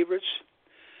my favorites,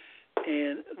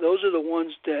 and those are the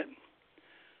ones that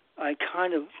I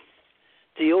kind of,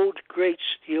 the old greats,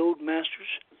 the old masters,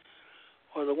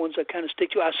 are the ones I kind of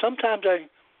stick to. Sometimes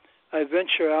I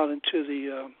venture out into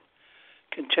the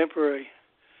contemporary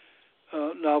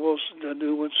novels, the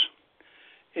new ones,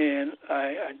 and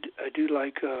I do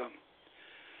like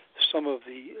some of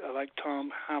I like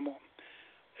Tom Hamill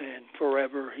and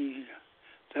Forever.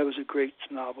 That was a great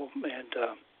novel, and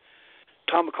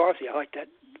Tom McCarthy, I like that.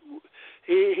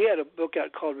 He had a book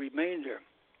out called Remainder,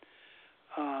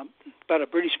 about a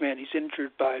British man. He's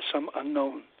injured by some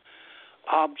unknown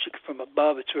object from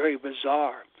above. It's very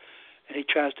bizarre, and he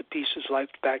tries to piece his life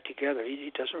back together.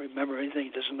 He doesn't remember anything.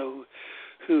 He doesn't know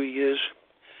who he is.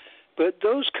 But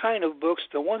those kind of books,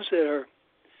 the ones that are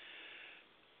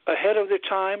ahead of their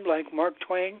time, like Mark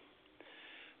Twain,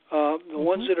 the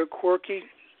ones that are quirky,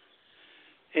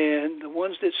 and the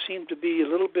ones that seem to be a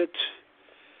little bit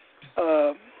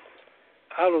out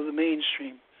of the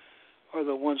mainstream are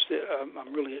the ones that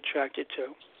I'm really attracted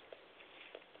to.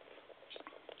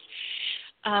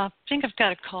 I think I've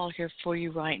got a call here for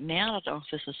you right now. I don't know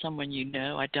if this is someone you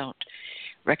know. I don't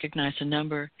recognize the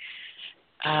number.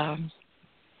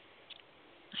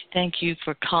 Thank you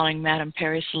for calling Madame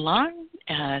Perry Salon.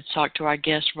 Talk to our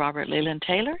guest, Robert Leland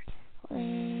Taylor.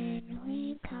 When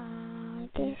we call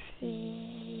to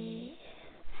see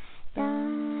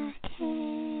the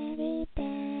teddy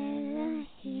bears are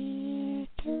here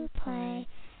to play.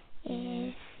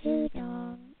 If you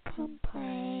don't come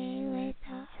play with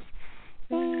us,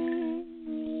 then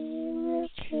we will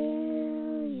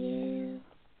kill you.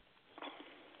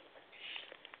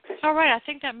 All right, I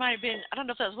think that might have been, I don't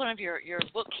know if that was one of your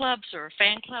book clubs or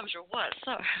fan clubs or what.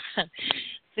 So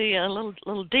the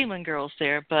little demon girls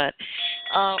there, but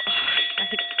that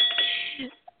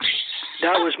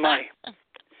was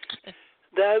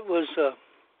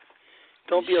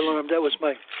don't be alarmed, that was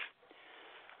my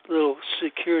little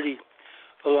security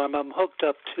alarm. I'm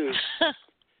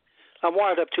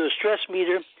wired up to a stress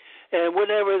meter, and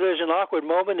whenever there's an awkward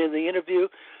moment in the interview,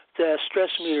 the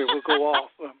stress meter will go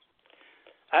off.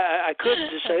 I could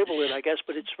disable it, I guess,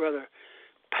 but it's rather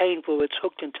painful. It's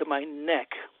hooked into my neck.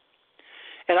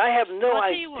 And I have no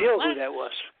idea who that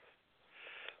was.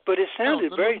 But it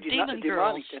sounded very demonic,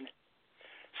 didn't it?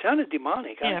 Sounded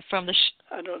demonic. Yeah, from the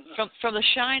I don't know. From The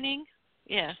Shining.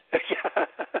 Yeah.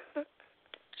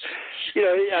 You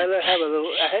know, I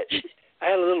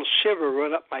had a little shiver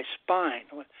run up my spine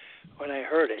when I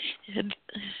heard it.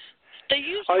 They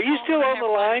used Are you still on the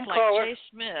line, like caller? Jay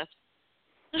Smith.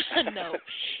 No.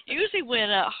 Usually when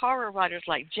horror writers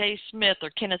like Jay Smith or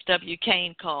Kenneth W.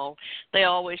 Kane call, they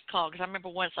always call. Because I remember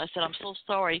once I said, I'm so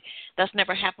sorry, that's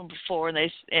never happened before.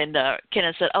 And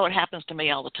Kenneth said, oh, it happens to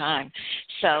me all the time.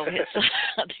 So it's,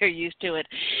 they're used to it.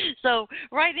 So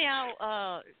right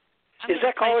now, is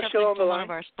that caller still on the line? One of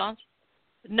our sponsors.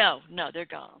 No, they're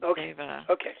gone. Okay.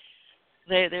 Okay.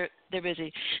 They're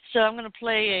busy. So I'm going to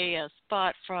play a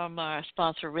spot from our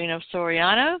sponsor, Reno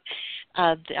Soriano,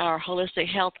 our holistic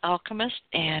health alchemist,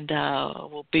 and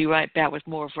we'll be right back with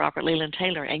more of Robert Leland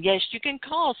Taylor. And yes, you can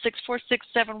call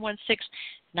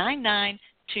 646-716-9922.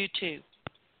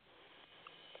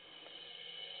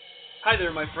 Hi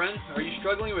there, my friend. Are you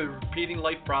struggling with repeating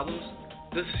life problems?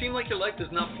 Does it seem like your life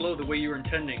does not flow the way you were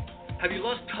intending? Have you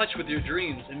lost touch with your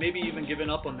dreams and maybe even given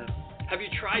up on them? Have you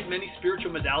tried many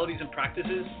spiritual modalities and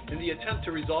practices in the attempt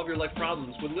to resolve your life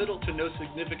problems with little to no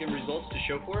significant results to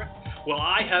show for it? Well,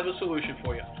 I have a solution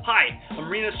for you. Hi, I'm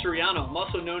Reno Soriano. I'm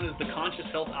also known as the Conscious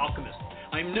Health Alchemist.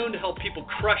 I'm known to help people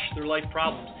crush their life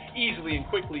problems easily and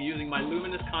quickly using my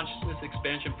luminous consciousness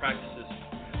expansion practices.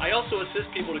 I also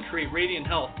assist people to create radiant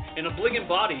health in a bling and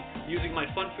body using my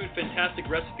fun food fantastic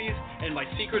recipes and my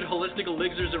secret holistic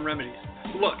elixirs and remedies.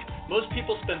 Look, most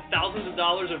people spend thousands of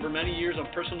dollars over many years on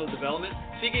personal development,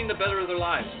 seeking the better of their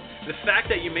lives. The fact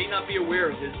that you may not be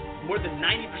aware of is more than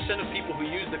 90% of people who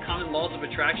use the common laws of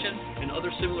attraction and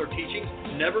other similar teachings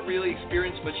never really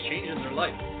experience much change in their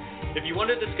life. If you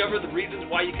want to discover the reasons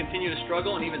why you continue to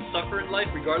struggle and even suffer in life,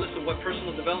 regardless of what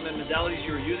personal development modalities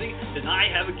you are using, then I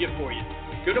have a gift for you.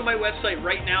 Go to my website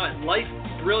right now at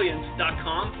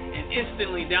lifebrilliance.com and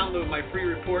instantly download my free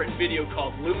report and video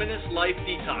called Luminous Life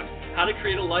Detox, How to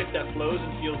Create a Life That Flows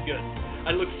and Feels Good.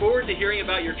 I look forward to hearing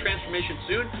about your transformation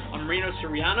soon. I'm Reno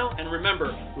Soriano, and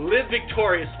remember, live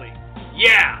victoriously.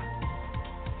 Yeah!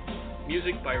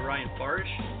 Music by Ryan Farish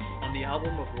on the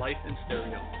album of Life in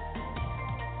Stereo.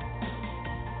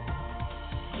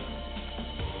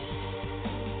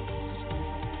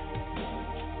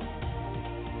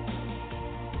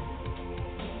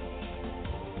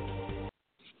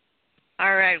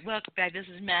 All right, welcome back. This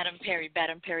is Madam Perry,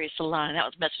 Madam Perry Salon. That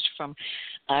was a message from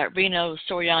Reno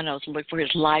Soriano to look for his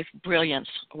Life Brilliance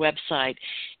website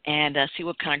and see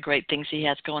what kind of great things he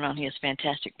has going on. He has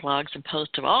fantastic blogs and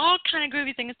posts of all kind of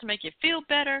groovy things to make you feel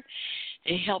better.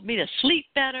 He helped me to sleep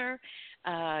better.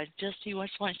 He just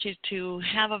wants you to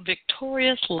have a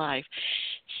victorious life.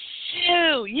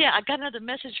 So, yeah, I got another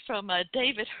message from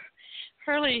David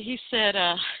Hurley. He said,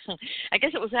 I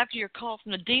guess it was after your call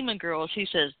from the Demon Girls. He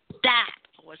says, that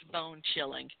was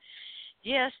bone-chilling.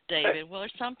 Yes, David. Well,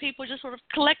 some people just sort of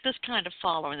collect this kind of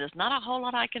following. There's not a whole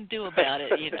lot I can do about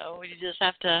it, You just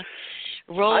have to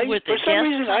roll with it. For some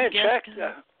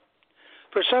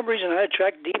reason, I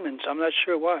attract demons. I'm not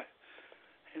sure why.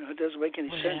 It doesn't make any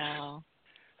sense.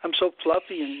 I'm so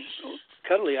fluffy and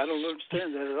cuddly. I don't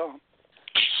understand that at all.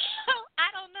 I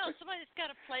don't know. Somebody's got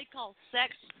a play called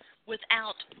Sex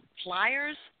Without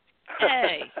Pliers.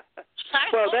 Hey.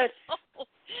 Well,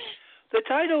 the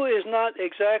title is not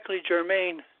exactly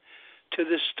germane to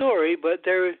the story, but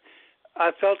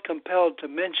I felt compelled to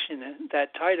mention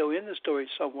that title in the story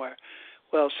somewhere.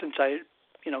 Well, since I,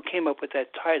 came up with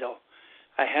that title,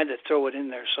 I had to throw it in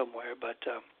there somewhere. But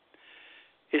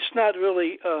it's not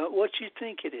really what you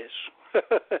think it is.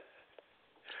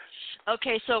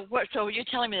 Okay, so you're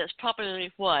telling me that's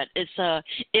probably what?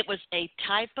 It was a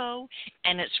typo,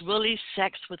 and it's really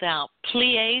Sex Without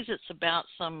Pliers. It's about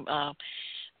some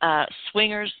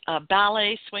swingers,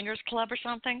 ballet swingers club or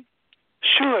something?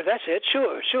 Sure, that's it.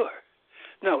 Sure.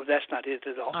 No, that's not it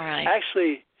at all. All right.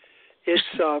 Actually, it's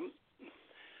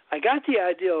I got the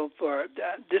idea for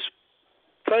this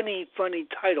funny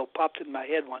title popped in my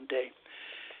head one day,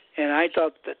 and I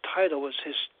thought the title was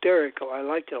hysterical. I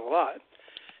liked it a lot.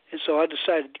 And so I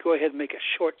decided to go ahead and make a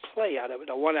short play out of it,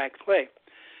 a one-act play.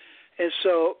 And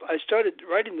so I started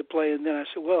writing the play, and then I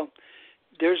said, well,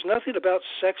 there's nothing about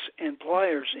sex and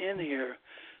pliers in here,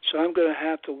 so I'm going to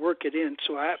have to work it in.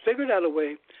 So I figured out a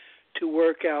way to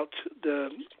work out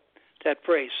that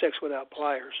phrase, sex without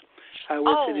pliers. I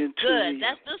worked it into good.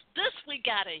 This we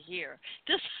got to hear.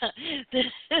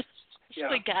 This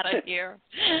we got to hear.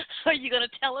 Are you going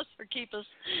to tell us or keep us?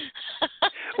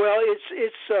 Well,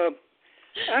 it's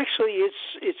actually,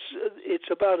 it's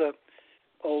about a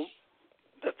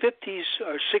 50s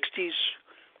or 60s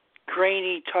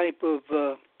grainy type of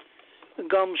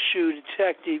gumshoe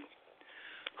detective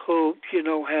who,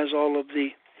 has all of the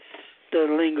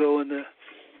lingo and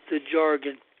the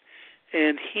jargon.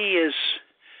 And he is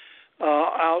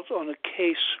out on a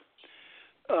case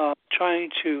trying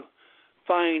to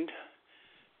find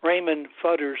Raymond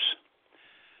Futter's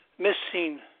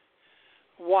missing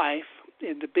wife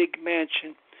in the big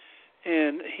mansion,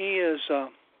 and he is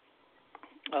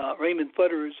Raymond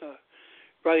Futter is a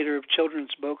writer of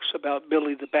children's books about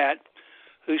Billy the Bat,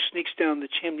 who sneaks down the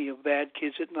chimney of bad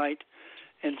kids at night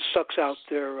and sucks out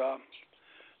their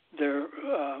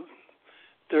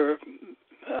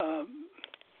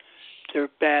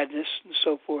badness and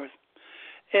so forth.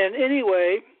 And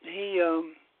anyway, he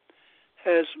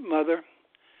has Mother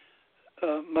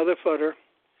Futter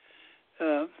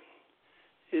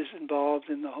is involved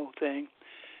in the whole thing,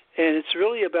 and it's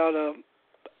really about a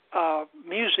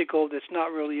musical that's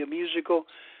not really a musical,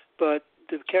 but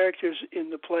the characters in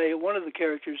the play, one of the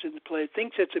characters in the play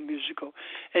thinks it's a musical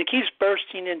and keeps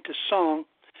bursting into song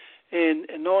and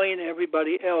annoying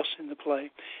everybody else in the play.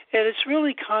 And it's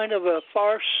really kind of a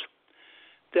farce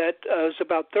that is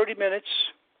about 30 minutes,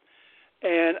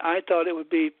 and I thought it would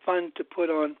be fun to put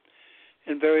on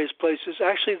in various places.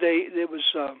 Actually, it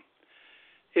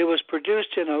was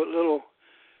produced in a little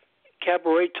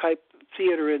cabaret-type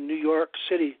theater in New York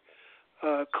City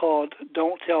called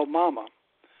Don't Tell Mama.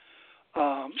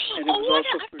 And it was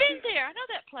also I've been there. I know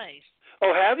that place.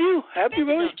 Oh, have you? Have you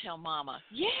really? Don't Tell Mama.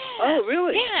 Yeah. Oh,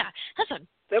 really? Yeah.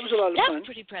 That was a lot of fun. That's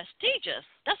pretty prestigious.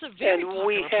 That's a very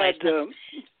popular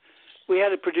place. We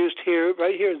had it produced here,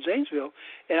 right here in Zanesville.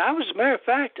 And as a matter of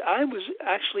fact, I was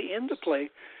actually in the play.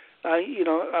 I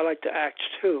like to act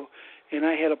too, and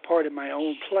I had a part in my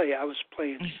own play. I was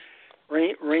playing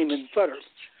Raymond Futter.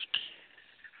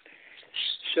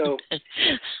 So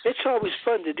it's always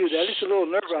fun to do that. It's a little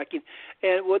nerve-wracking.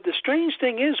 And what the strange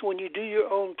thing is, when you do your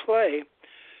own play,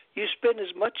 you spend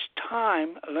as much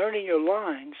time learning your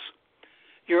lines,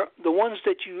 the ones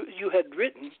that you had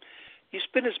written, you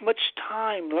spend as much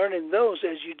time learning those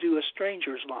as you do a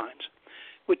stranger's lines,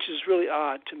 which is really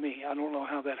odd to me. I don't know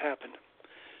how that happened.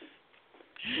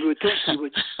 You would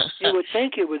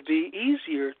think it would be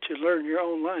easier to learn your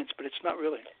own lines, but it's not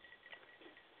really.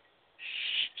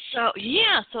 So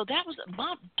that was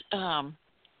Mom.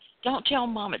 Don't Tell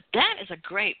Mama. That is a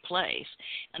great place,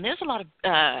 and there's a lot of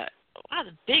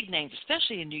big names,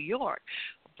 especially in New York.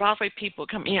 Broadway people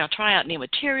come, try out new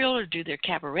material or do their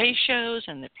cabaret shows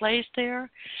and their plays there.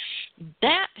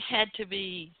 That had to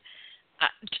be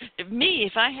me.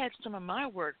 If I had some of my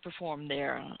work performed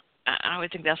there, I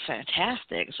would think that's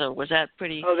fantastic. So was that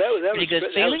pretty good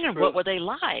feeling, or what were they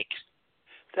like?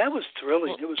 That was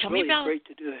thrilling. It was really great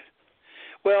to do that.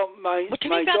 Well, my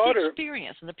tell me about daughter, the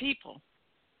experience and the people.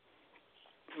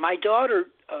 My daughter,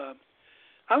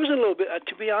 I was a little bit,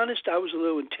 to be honest, I was a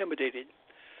little intimidated,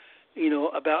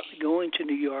 about going to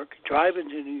New York, driving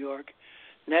to New York,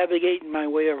 navigating my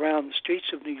way around the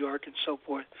streets of New York and so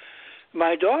forth.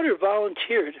 My daughter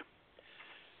volunteered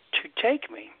to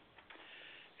take me.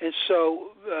 And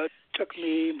so took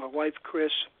me, my wife,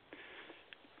 Chris,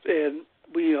 and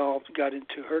we all got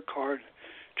into her car and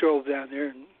drove down there.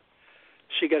 And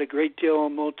she got a great deal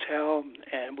on motel,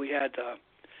 and we had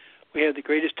the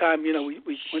greatest time. We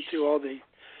went through all the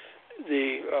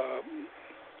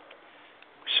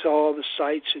saw all the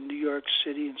sights in New York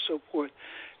City and so forth.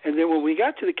 And then when we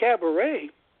got to the cabaret,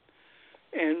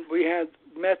 and we had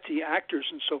met the actors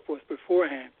and so forth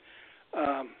beforehand,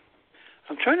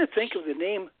 I'm trying to think of the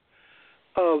name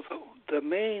of the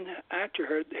main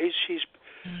actor. She's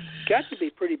got to be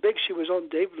pretty big. She was on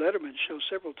Dave Letterman's show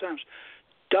several times.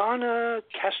 Donna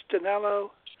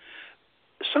Castellano,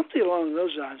 something along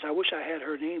those lines. I wish I had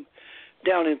her name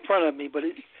down in front of me, but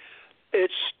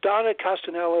it's Donna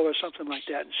Castellano or something like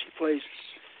that, and she plays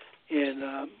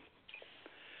in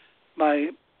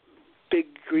my big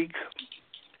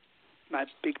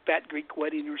fat Greek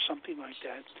wedding or something like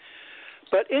that.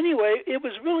 But anyway, it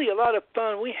was really a lot of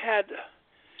fun.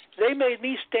 They made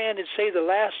me stand and say the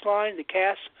last line. The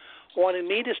cast wanted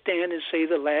me to stand and say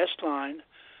the last line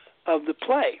of the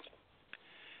play.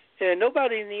 And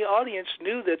nobody in the audience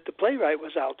knew that the playwright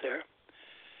was out there.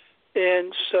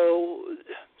 And so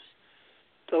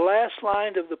the last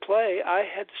line of the play, I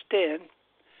had to stand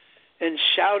and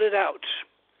shout it out.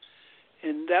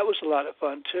 And that was a lot of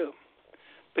fun, too.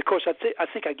 Because I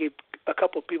think I gave a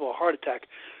couple of people a heart attack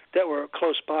that were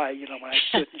close by, when I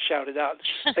stood and shouted out.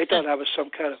 They thought I was some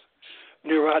kind of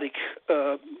neurotic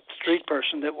street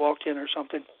person that walked in or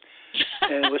something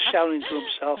and was shouting to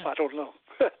himself. I don't know.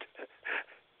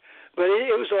 But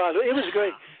it was a lot. It was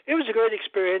great. It was a great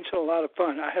experience and a lot of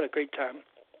fun. I had a great time.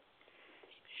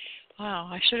 Wow,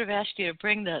 I should have asked you to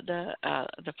bring the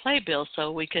playbill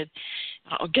so we could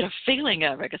get a feeling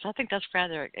of it, because I think that's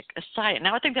rather exciting.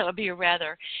 Now, I think that would be a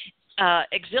rather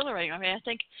exhilarating. I mean, I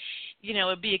think, it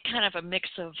would be kind of a mix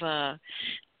of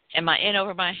am I in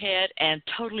over my head and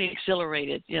totally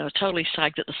exhilarated, totally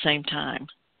psyched at the same time.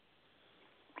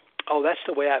 Oh, that's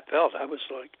the way I felt. I was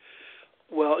like,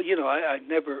 well, I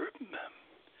never.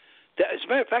 As a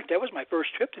matter of fact, that was my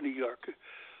first trip to New York.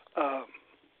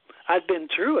 I'd been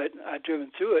through it. I'd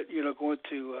driven through it, going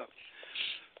to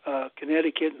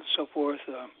Connecticut and so forth,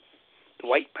 the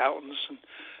White Mountains,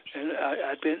 and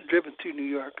I'd been driven through New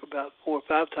York about 4 or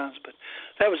 5 times, but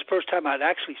that was the first time I'd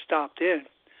actually stopped in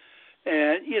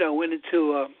and, went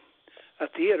into a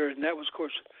theater, and that was, of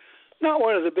course, not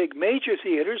one of the big major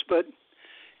theaters, but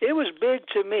it was big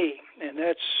to me, and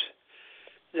that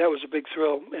was a big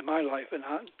thrill in my life, and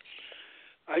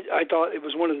I thought it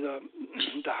was one of the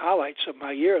highlights of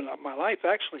my year and of my life.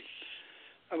 Actually,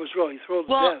 I was really thrilled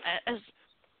to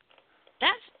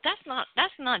death. That's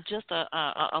not just a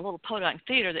little podunk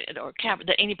theater or cabaret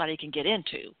that anybody can get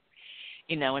into,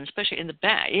 and especially in the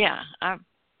back. Yeah,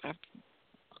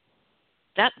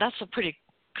 that's a pretty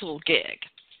cool gig,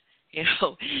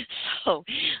 So,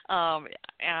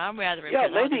 I'm rather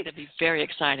impressed. I think that'd be very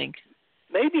exciting.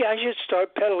 Maybe I should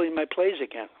start peddling my plays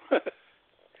again.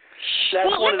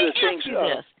 That's one of the things.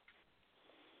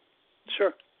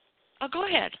 Sure. Oh, go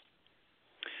ahead.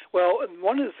 Well,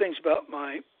 one of the things about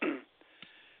my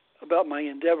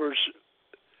endeavors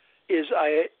is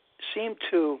I seem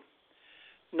to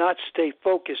not stay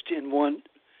focused in one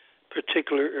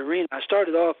particular arena. I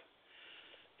started off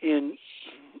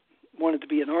wanted to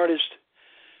be an artist,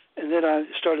 and then I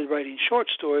started writing short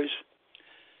stories,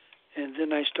 and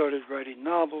then I started writing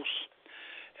novels,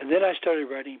 and then I started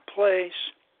writing plays,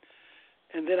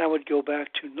 and then I would go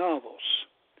back to novels,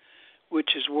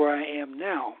 which is where I am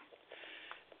now.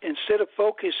 Instead of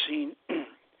focusing,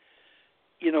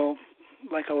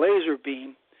 like a laser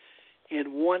beam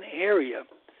in one area,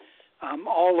 I'm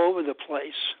all over the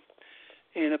place.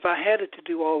 And if I had it to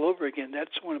do all over again,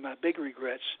 that's one of my big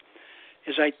regrets,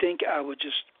 is I think I would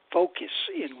just focus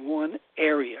in one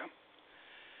area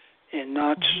and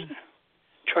not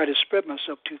try to spread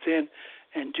myself too thin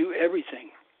and do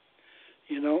everything,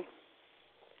 If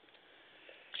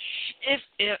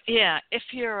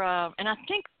you're, and I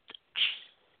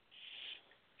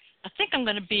think I'm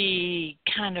going to be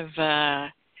kind of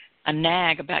a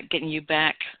nag about getting you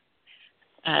back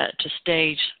to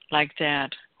stage like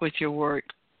that with your work,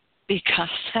 because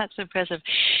that's impressive.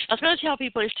 I was going to tell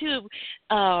people is too.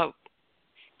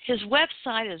 His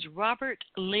website is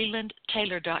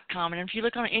robertlelandtaylor.com, and if you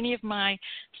look on any of my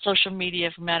social media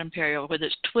for Madame Imperial, whether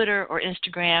it's Twitter or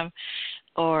Instagram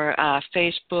or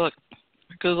Facebook,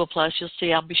 Google+, you'll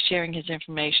see I'll be sharing his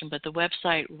information. But the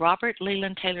website,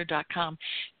 robertlelandtaylor.com,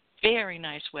 very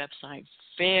nice website,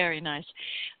 very nice.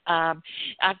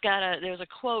 There's a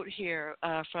quote here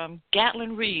from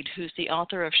Gatlin Reed, who's the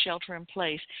author of Shelter in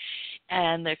Place,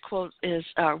 and the quote is,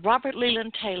 Robert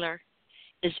Leland Taylor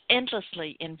is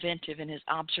endlessly inventive in his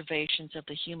observations of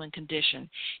the human condition.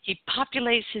 He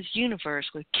populates his universe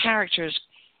with characters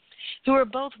who are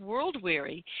both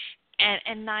world-weary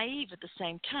and naive at the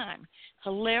same time,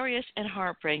 hilarious and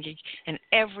heartbreaking, and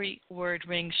every word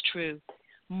rings true.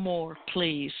 More,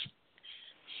 please.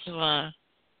 So,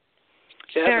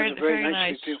 very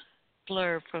nice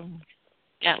blurb from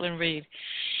Gatlin Reed.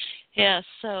 Yeah.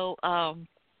 So,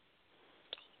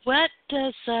 what's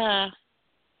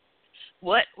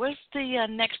the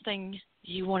next thing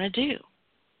you want to do?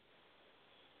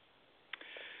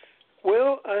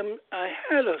 Well, I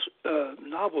had a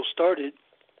novel started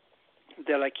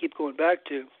that I keep going back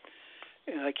to,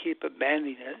 and I keep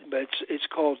abandoning it. But it's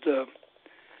called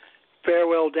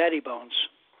Farewell, Daddy Bones,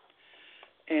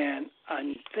 and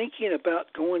I'm thinking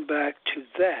about going back to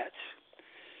that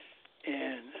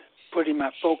and putting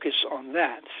my focus on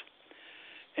that,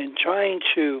 and trying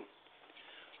to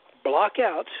block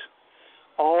out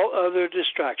all other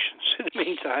distractions in the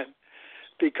meantime,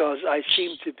 because I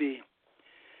seem to be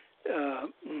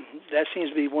that seems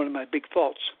to be one of my big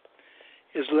faults,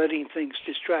 is letting things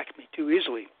distract me too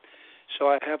easily. So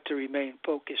I have to remain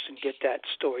focused and get that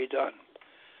story done.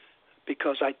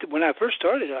 Because when I first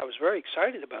started, I was very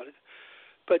excited about it.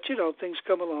 But, things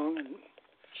come along and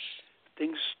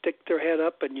things stick their head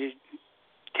up, and your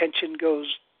tension goes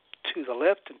to the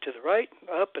left and to the right,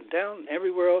 up and down, and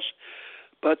everywhere else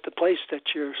but the place that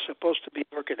you're supposed to be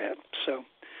working at. So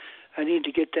I need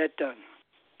to get that done.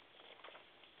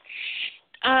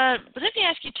 But let me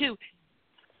ask you, too,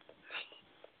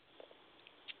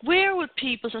 where would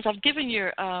people, since I've given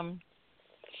your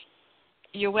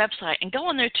website, and go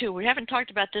on there, too. We haven't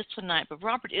talked about this tonight, but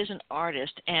Robert is an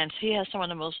artist, and he has some of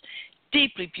the most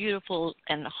deeply beautiful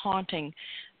and haunting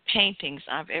paintings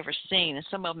I've ever seen, and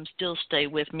some of them still stay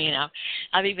with me. And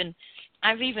I've even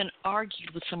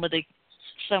argued with some of the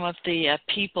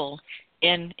people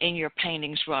in your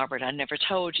paintings, Robert. I never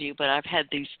told you, but I've had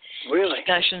these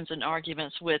discussions and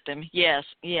arguments with them. Yes,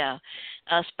 yeah.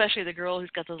 Especially the girl who's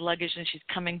got the luggage and she's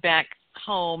coming back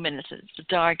home and it's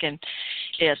dark, and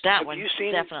yeah, that one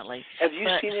definitely. Have you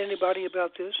seen anybody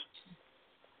about this?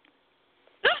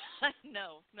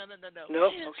 No. No?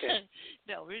 Okay.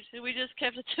 No, we just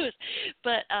kept it to it.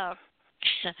 But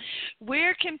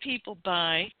where can people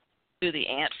buy through the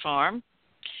Ant Farm?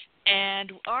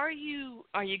 And are you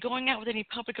going out with any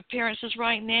public appearances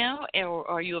right now, or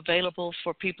are you available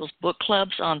for people's book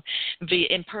clubs via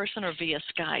in person or via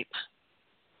Skype?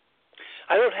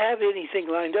 I don't have anything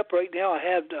lined up right now. I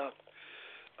have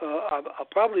I'll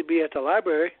probably be at the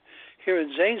library here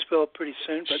in Zanesville pretty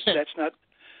soon, but that's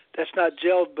not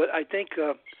gelled. But I think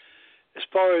as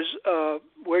far as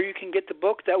where you can get the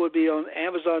book, that would be on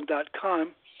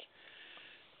Amazon.com.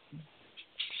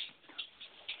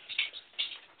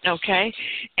 Okay,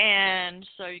 and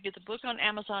so you get the book on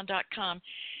Amazon.com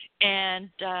and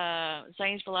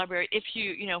Zanesville Library. If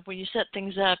when you set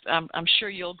things up, I'm sure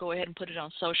you'll go ahead and put it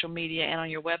on social media and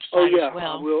on your website as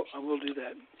well. I will do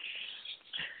that.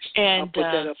 And I'll put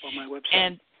that up on my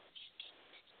website.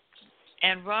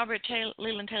 And Robert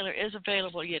Leland Taylor is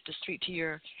available yet to street to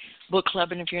your book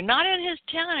club. And if you're not in his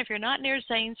town, if you're not near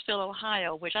Zanesville,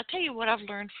 Ohio, which I tell you what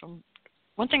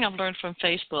one thing I've learned from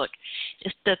Facebook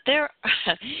is that there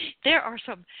are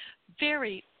some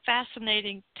very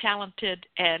fascinating, talented,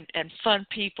 and fun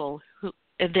people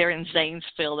they're in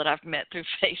Zanesville that I've met through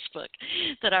Facebook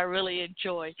that I really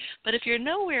enjoy. But if you're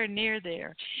nowhere near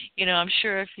there, I'm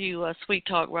sure if you sweet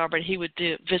talk Robert, he would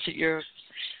visit your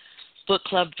book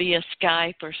club via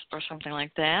Skype or something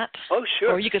like that. Oh,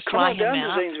 sure. Or you could come fly on down him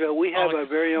out. to Zanesville. We have our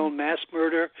very own mass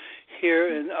murder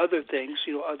here and other things,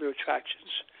 other attractions.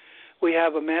 We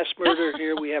have a mass murder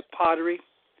here. We have pottery.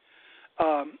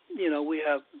 We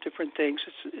have different things.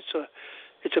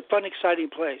 It's a fun, exciting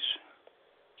place.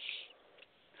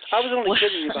 I was only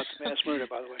kidding about the mass murder,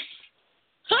 by the way.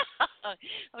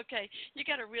 Okay, you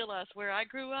got to realize where I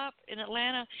grew up in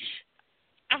Atlanta,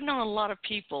 I've known a lot of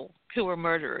people who were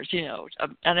murderers,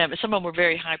 and some of them were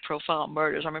very high-profile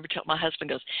murders. I remember telling my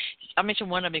husband, I mentioned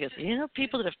one of them, he goes,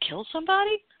 people that have killed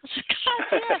somebody? I said,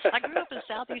 God, yes, I grew up in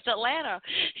southeast Atlanta.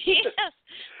 Yes,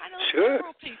 I know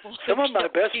several people. Some of my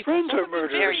best friends are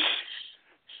murderers.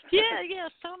 Yeah,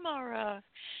 some are,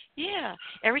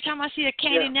 Every time I see a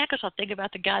candy necklace, I think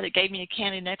about the guy that gave me a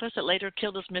candy necklace that later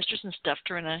killed his mistress and stuffed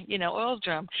her in a, oil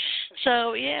drum. So,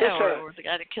 or the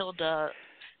guy that killed,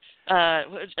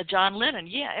 John Lennon.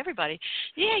 Yeah, everybody.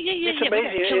 Yeah. It's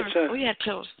amazing. We had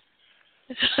killers.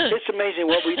 It's amazing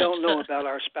what we don't know about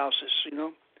our spouses,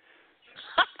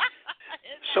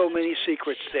 So many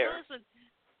secrets there. Listen,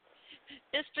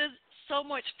 it's been so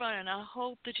much fun, and I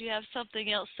hope that you have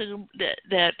something else soon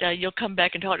that you'll come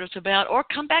back and talk to us about, or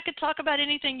come back and talk about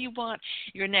anything you want,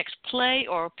 your next play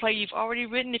or a play you've already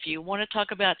written. If you want to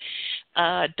talk about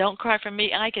Don't Cry for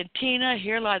Me, Ike and Tina,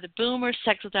 Here Lie the Boomers,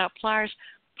 Sex Without Pliers,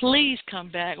 please come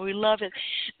back. We love it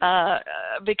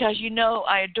because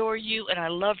I adore you and I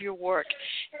love your work.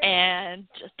 And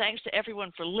thanks to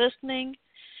everyone for listening.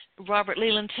 Robert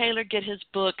Leland Taylor, get his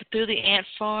book Through the Ant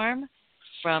Farm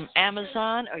from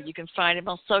Amazon, or you can find him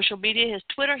on social media. His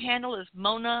Twitter handle is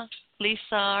Mona Lisa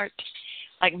Art,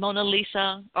 like Mona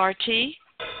Lisa RT.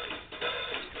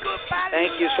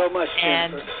 Thank you so much,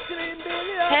 Jennifer.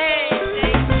 Hey,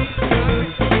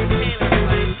 Taylor,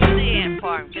 everybody, Through the Ant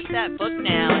Farm. Get that book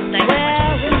now, and thanks so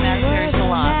much for coming back here,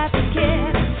 Salon.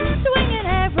 Swinging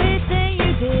everything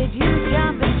you did, you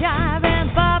jump and jive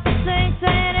and bop and sing,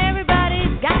 saying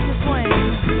everybody's got to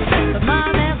swing. But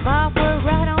Mom and Pop were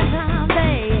right on time.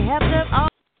 They helped us all.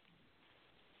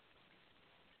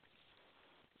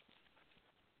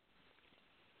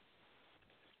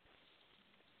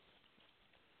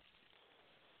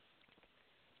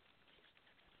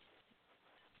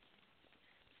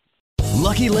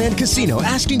 Lucky Land Casino,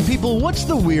 asking people, what's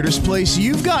the weirdest place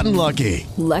you've gotten lucky?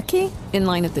 Lucky? In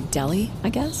line at the deli, I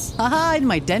guess? Aha, in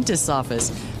my dentist's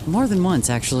office. More than once,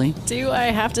 actually. Do I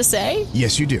have to say?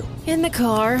 Yes, you do. In the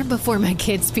car before my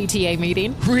kids' PTA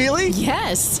meeting. Really?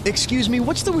 Yes. Excuse me,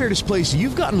 what's the weirdest place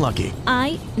you've gotten lucky?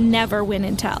 I never win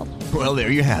and tell. Well, there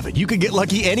you have it. You can get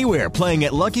lucky anywhere, playing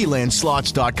at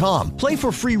LuckyLandSlots.com. Play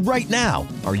for free right now.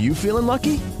 Are you feeling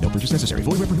lucky? No purchase necessary.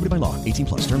 Void where prohibited by law.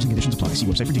 18+. Terms and conditions apply. See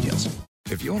website for details.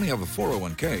 If you only have a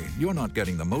 401k, you're not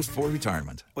getting the most for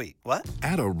retirement. Wait, what?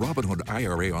 Add a Robinhood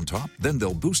IRA on top, then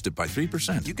they'll boost it by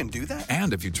 3%. You can do that?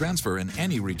 And if you transfer in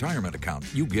any retirement account,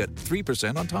 you get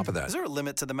 3% on top of that. Is there a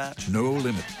limit to the match? No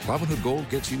limit. Robinhood Gold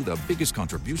gets you the biggest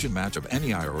contribution match of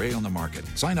any IRA on the market.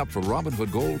 Sign up for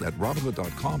Robinhood Gold at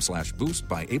Robinhood.com/boost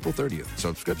by April 30th.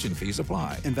 Subscription fees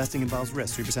apply. Investing involves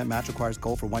risk. 3% match requires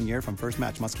gold for 1 year from first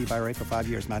match. Must keep IRA for 5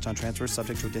 years. Match on transfers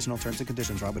subject to additional terms and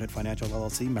conditions. Robinhood Financial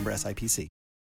LLC, member SIPC.